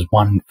 And just as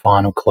one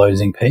final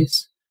closing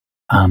piece,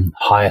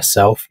 higher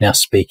self now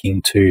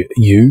speaking to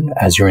you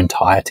as your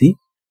entirety.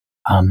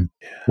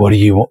 What do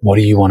you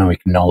want to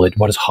acknowledge?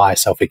 What does higher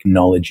self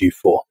acknowledge you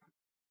for?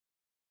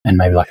 And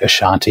maybe like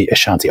Ashanti,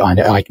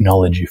 I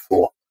acknowledge you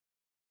for.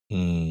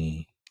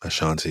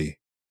 Ashanti,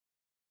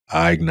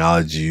 I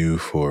acknowledge you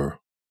for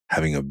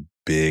having a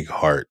big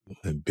heart,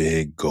 a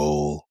big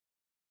goal,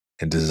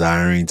 and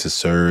desiring to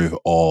serve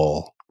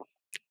all.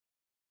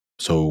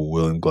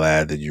 So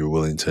glad that you're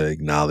willing to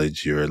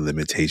acknowledge your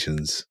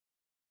limitations.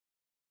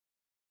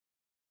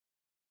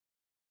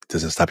 It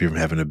doesn't stop you from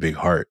having a big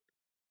heart.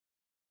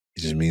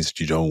 It just means that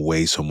you don't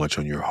weigh so much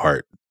on your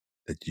heart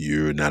that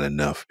you're not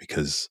enough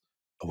because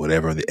of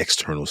whatever the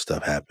external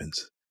stuff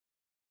happens.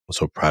 I'm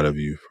so proud of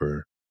you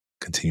for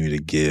continuing to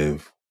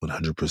give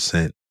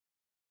 100%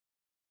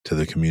 to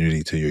the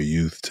community, to your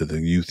youth, to the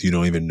youth you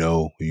don't even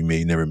know, who you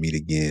may never meet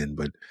again,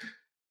 but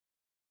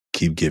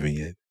keep giving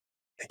it.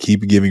 And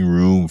keep giving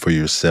room for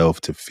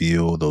yourself to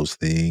feel those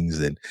things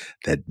that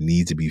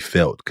need to be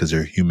felt because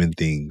they're human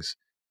things.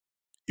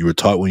 You were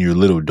taught when you're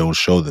little, don't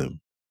show them,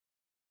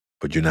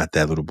 but you're not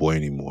that little boy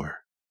anymore.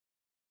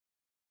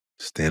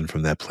 Stand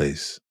from that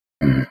place.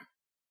 You're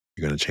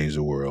going to change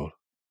the world.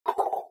 I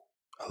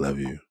love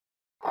you.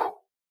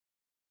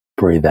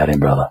 Breathe that in,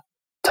 brother.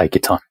 Take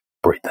your time.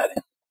 Breathe that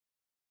in.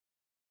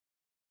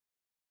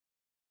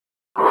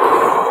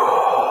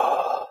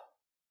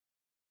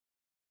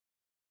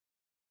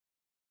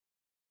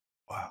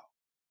 Wow.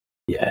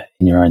 Yeah,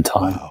 in your own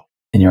time. Wow.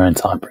 In your own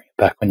time. Bring it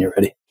back when you're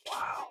ready.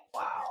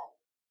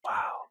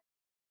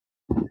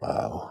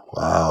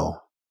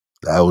 Wow.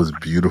 That was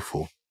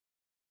beautiful.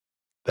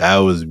 That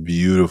was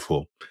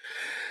beautiful.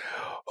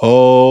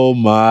 Oh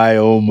my.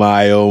 Oh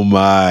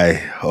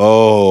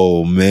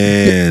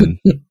man.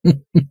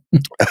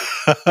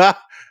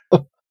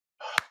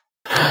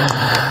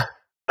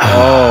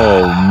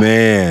 Oh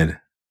man,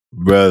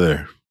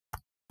 brother.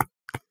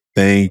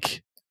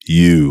 Thank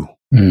you.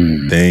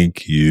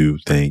 Thank you.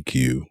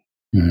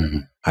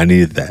 I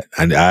needed that.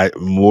 I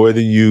more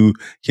than you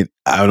can.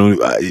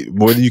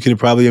 More than you can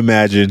probably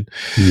imagine.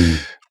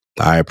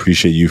 I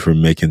appreciate you for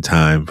making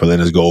time, for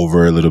letting us go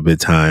over a little bit of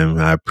time.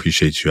 I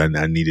appreciate you.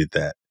 I needed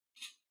that.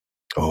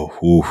 Oh,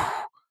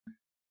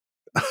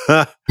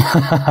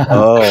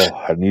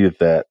 I needed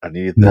that. I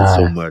needed that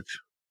so much.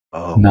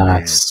 Oh,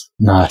 nice.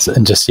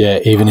 And just,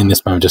 even in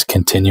this moment, just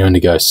continuing to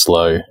go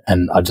slow.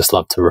 And I'd just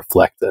love to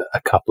reflect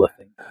a couple of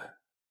things.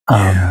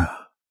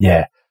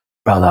 Yeah,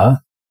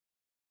 brother,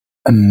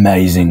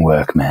 amazing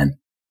work, man.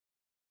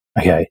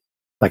 Okay,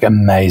 like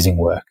amazing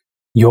work.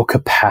 Your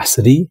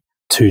capacity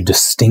to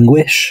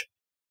distinguish,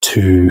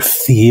 to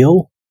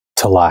feel,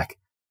 to like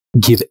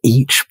give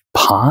each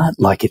part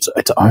like its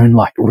own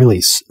like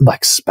really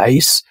like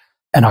space.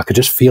 And I could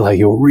just feel how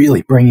you're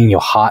really bringing your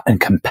heart and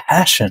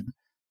compassion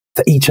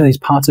for each of these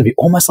parts of you,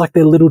 almost like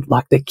they're little,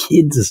 like they're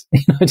kids,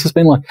 just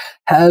being like,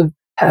 have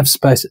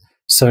space.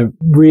 So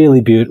really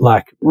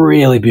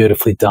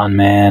beautifully done,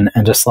 man.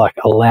 And just like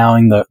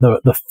allowing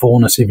the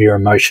fullness of your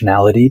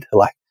emotionality to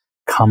like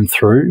come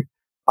through.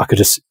 I could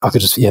just,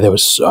 there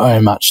was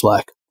so much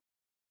like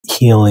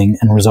healing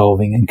and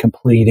resolving and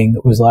completing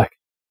that was like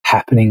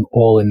happening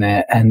all in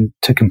there. And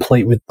to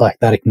complete with like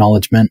that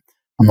acknowledgement,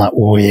 I'm like,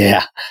 oh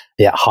yeah,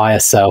 higher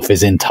self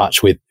is in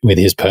touch with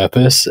his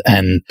purpose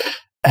and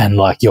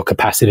like your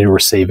capacity to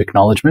receive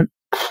acknowledgement,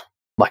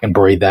 like, and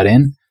breathe that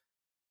in.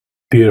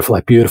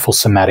 Beautiful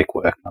somatic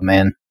work, my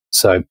man.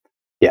 So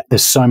yeah,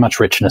 there's so much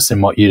richness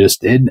in what you just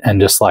did. And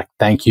just like,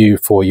 thank you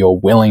for your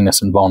willingness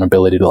and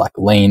vulnerability to like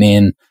lean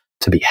in,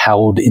 to be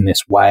held in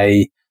this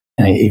way,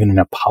 and even in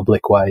a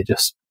public way.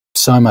 Just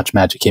so much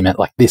magic here, man.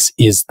 Like, this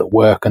is the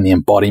work and the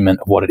embodiment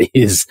of what it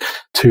is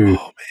to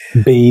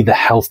be the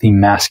healthy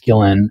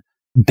masculine,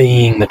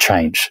 being the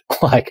change.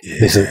 Like,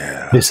 this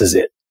is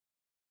it.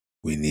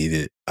 We need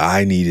it.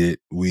 I need it.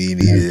 We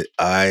need it.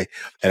 I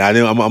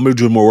know I'm going to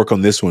do more work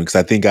on this one because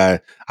I think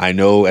I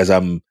know as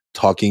I'm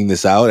talking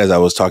this out,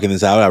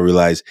 I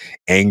realized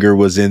anger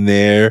was in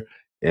there,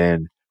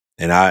 and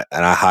I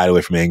hide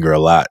away from anger a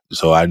lot.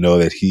 So I know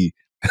that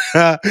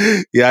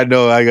I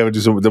know I'm gonna do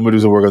some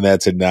work on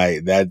that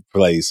tonight. That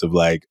place of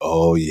like,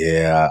 oh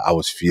yeah, I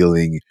was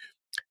feeling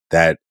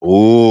that.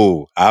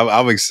 Oh,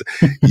 I'm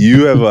excited.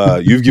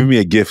 You've given me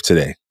a gift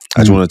today.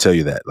 I just want to tell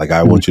you that. Like,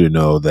 I want you to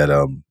know that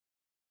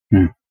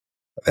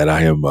that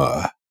I am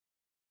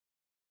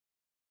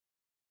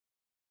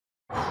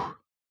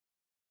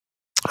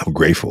I'm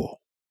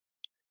grateful.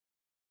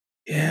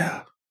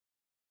 Yeah,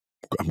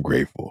 I'm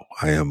grateful.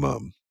 I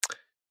am.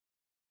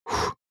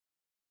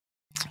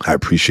 I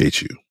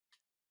appreciate you.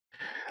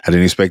 I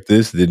didn't expect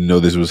this. Didn't know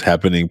this was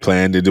happening.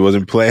 Planned. It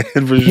wasn't planned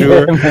for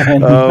sure.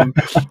 Yeah,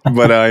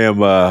 But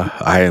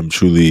I am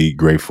truly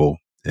grateful.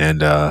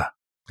 And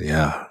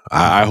yeah,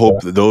 I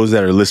hope those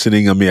that are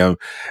listening. I mean, I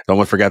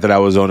almost forgot that I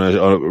was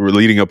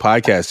leading a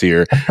podcast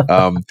here.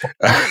 I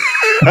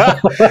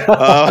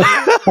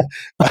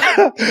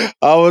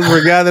almost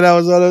forgot that I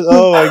was on.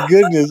 Oh my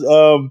goodness.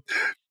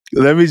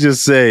 Let me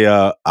just say,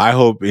 I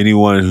hope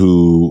anyone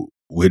who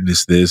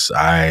witnessed this,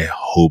 I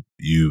hope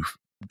you've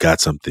got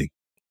something.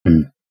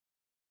 And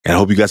I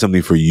hope you got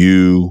something for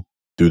you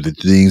through the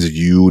things that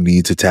you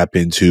need to tap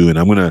into. And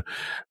I'm going to,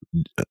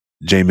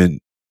 Jamin,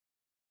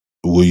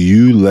 will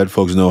you let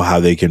folks know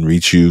how they can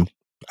reach you?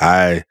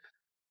 I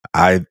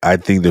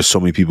think there's so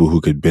many people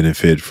who could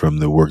benefit from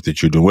the work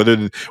that you're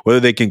doing, whether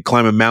they can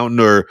climb a mountain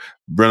or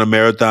run a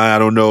marathon. I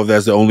don't know if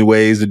that's the only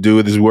ways to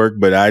do this work,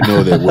 but I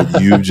know that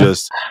what you've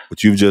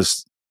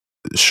just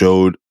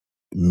showed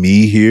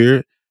me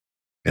here,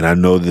 and I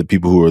know that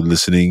people who are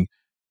listening,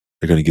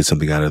 they're going to get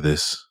something out of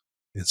this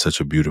in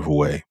such a beautiful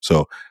way.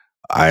 So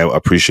I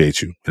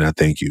appreciate you and I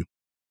thank you.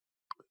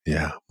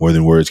 Yeah, more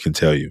than words can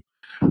tell you.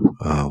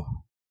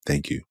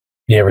 Thank you.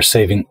 Yeah,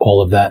 receiving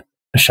all of that,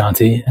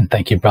 Ashanti, and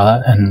thank you,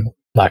 brother. And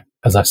like,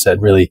 as I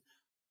said, really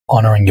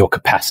honoring your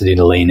capacity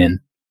to lean in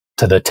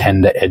to the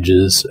tender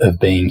edges of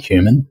being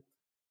human,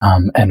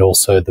 and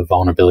also the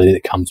vulnerability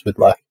that comes with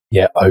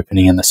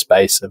opening in the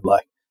space of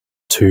like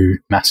two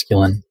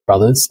masculine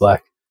brothers,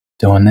 like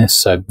doing this.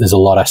 So there's a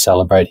lot I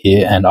celebrate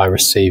here, and I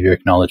receive your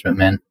acknowledgement,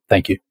 man.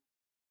 Thank you.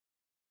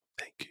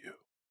 Thank you.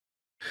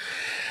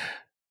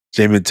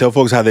 Jamin, tell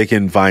folks how they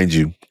can find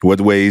you. What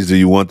ways do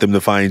you want them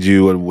to find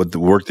you, and what the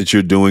work that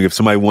you're doing? If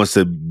somebody wants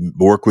to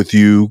work with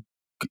you,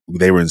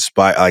 they were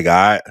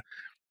inspired.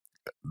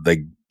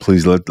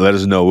 Please let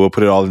us know. We'll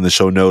put it all in the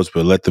show notes,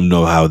 but let them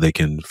know how they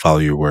can follow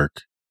your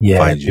work. Yeah,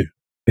 find you.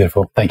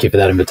 Beautiful. Thank you for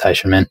that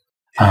invitation, man.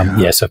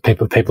 So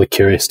people are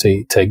curious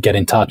to get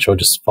in touch or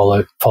just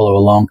follow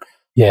along.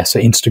 Yeah, so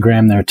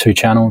Instagram, there are 2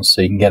 channels.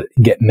 So you can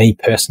get me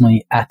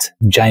personally at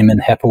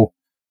Jamin Heppell.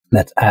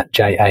 That's at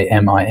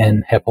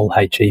Jamin Heppell,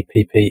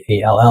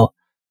 Heppell.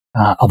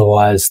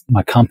 Otherwise,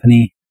 my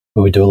company,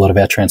 where we do a lot of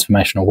our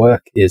transformational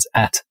work, is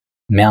at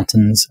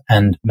Mountains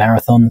and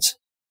Marathons.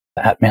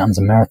 At Mountains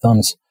and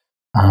Marathons.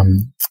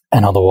 And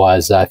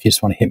otherwise, if you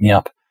just want to hit me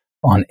up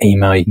on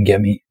email, you can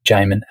get me,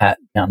 Jamin at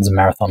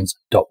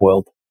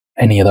mountainsandmarathons.world.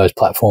 Any of those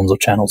platforms or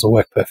channels will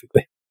work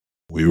perfectly.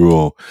 We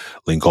will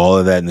link all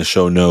of that in the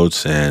show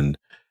notes. And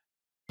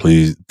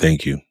please,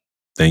 thank you.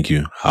 Thank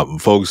you.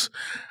 Folks,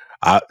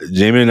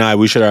 Jamin and I,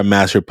 we share our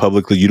mask here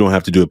publicly. You don't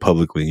have to do it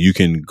publicly. You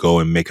can go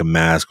and make a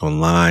mask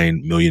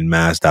online,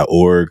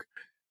 millionmask.org.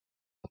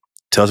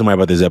 Tell somebody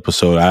about this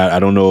episode. I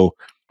don't know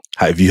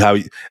I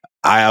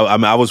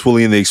was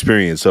fully in the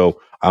experience,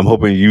 so I'm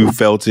hoping you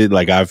felt it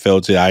like I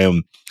felt it.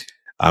 I'm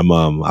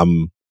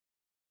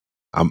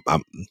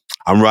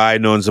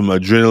riding on some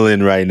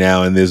adrenaline right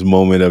now in this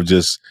moment of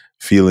just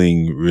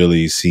feeling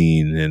really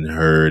seen and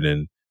heard,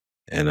 and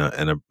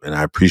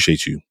I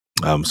appreciate you.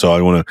 So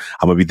I'm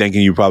gonna be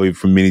thanking you probably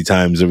for many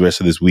times the rest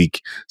of this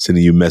week,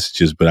 sending you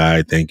messages, but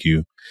I thank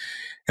you.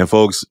 And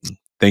folks,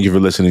 thank you for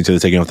listening to the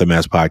Taking Off the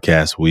Mask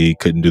podcast. We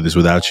couldn't do this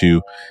without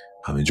you.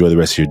 Enjoy the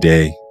rest of your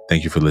day.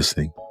 Thank you for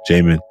listening.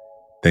 Jamin,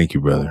 thank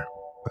you, brother.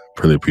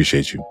 I really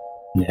appreciate you.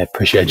 Yeah,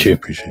 appreciate you.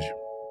 Appreciate you.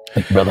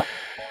 Thank you, brother.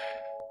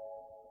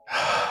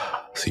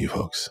 See you,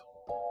 folks.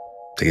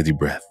 Take a deep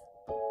breath.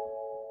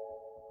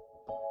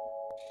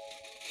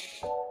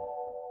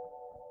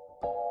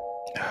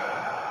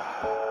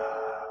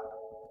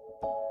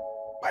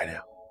 Bye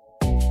now.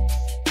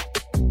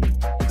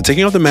 The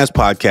Taking Off the Mask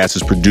podcast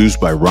is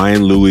produced by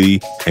Ryan Louie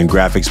and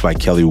graphics by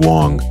Kelly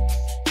Wong.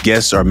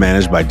 Guests are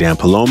managed by Dan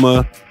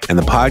Paloma, and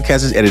the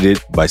podcast is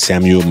edited by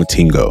Samuel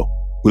Matingo.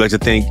 We'd like to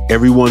thank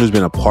everyone who's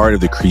been a part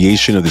of the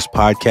creation of this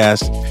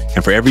podcast,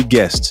 and for every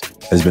guest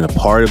that has been a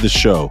part of the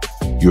show,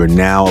 you are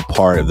now a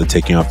part of the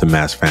Taking Off the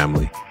Mask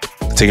family.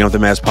 The Taking Off the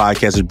Mask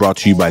podcast is brought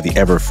to you by the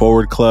Ever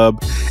Forward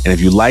Club, and if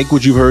you like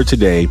what you've heard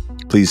today,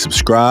 please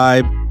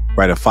subscribe,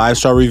 write a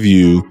 5-star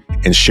review,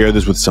 and share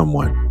this with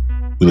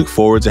someone. We look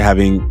forward to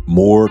having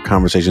more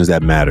conversations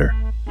that matter.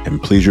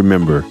 And please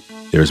remember,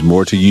 there is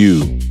more to you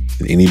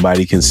than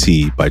anybody can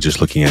see by just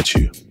looking at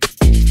you.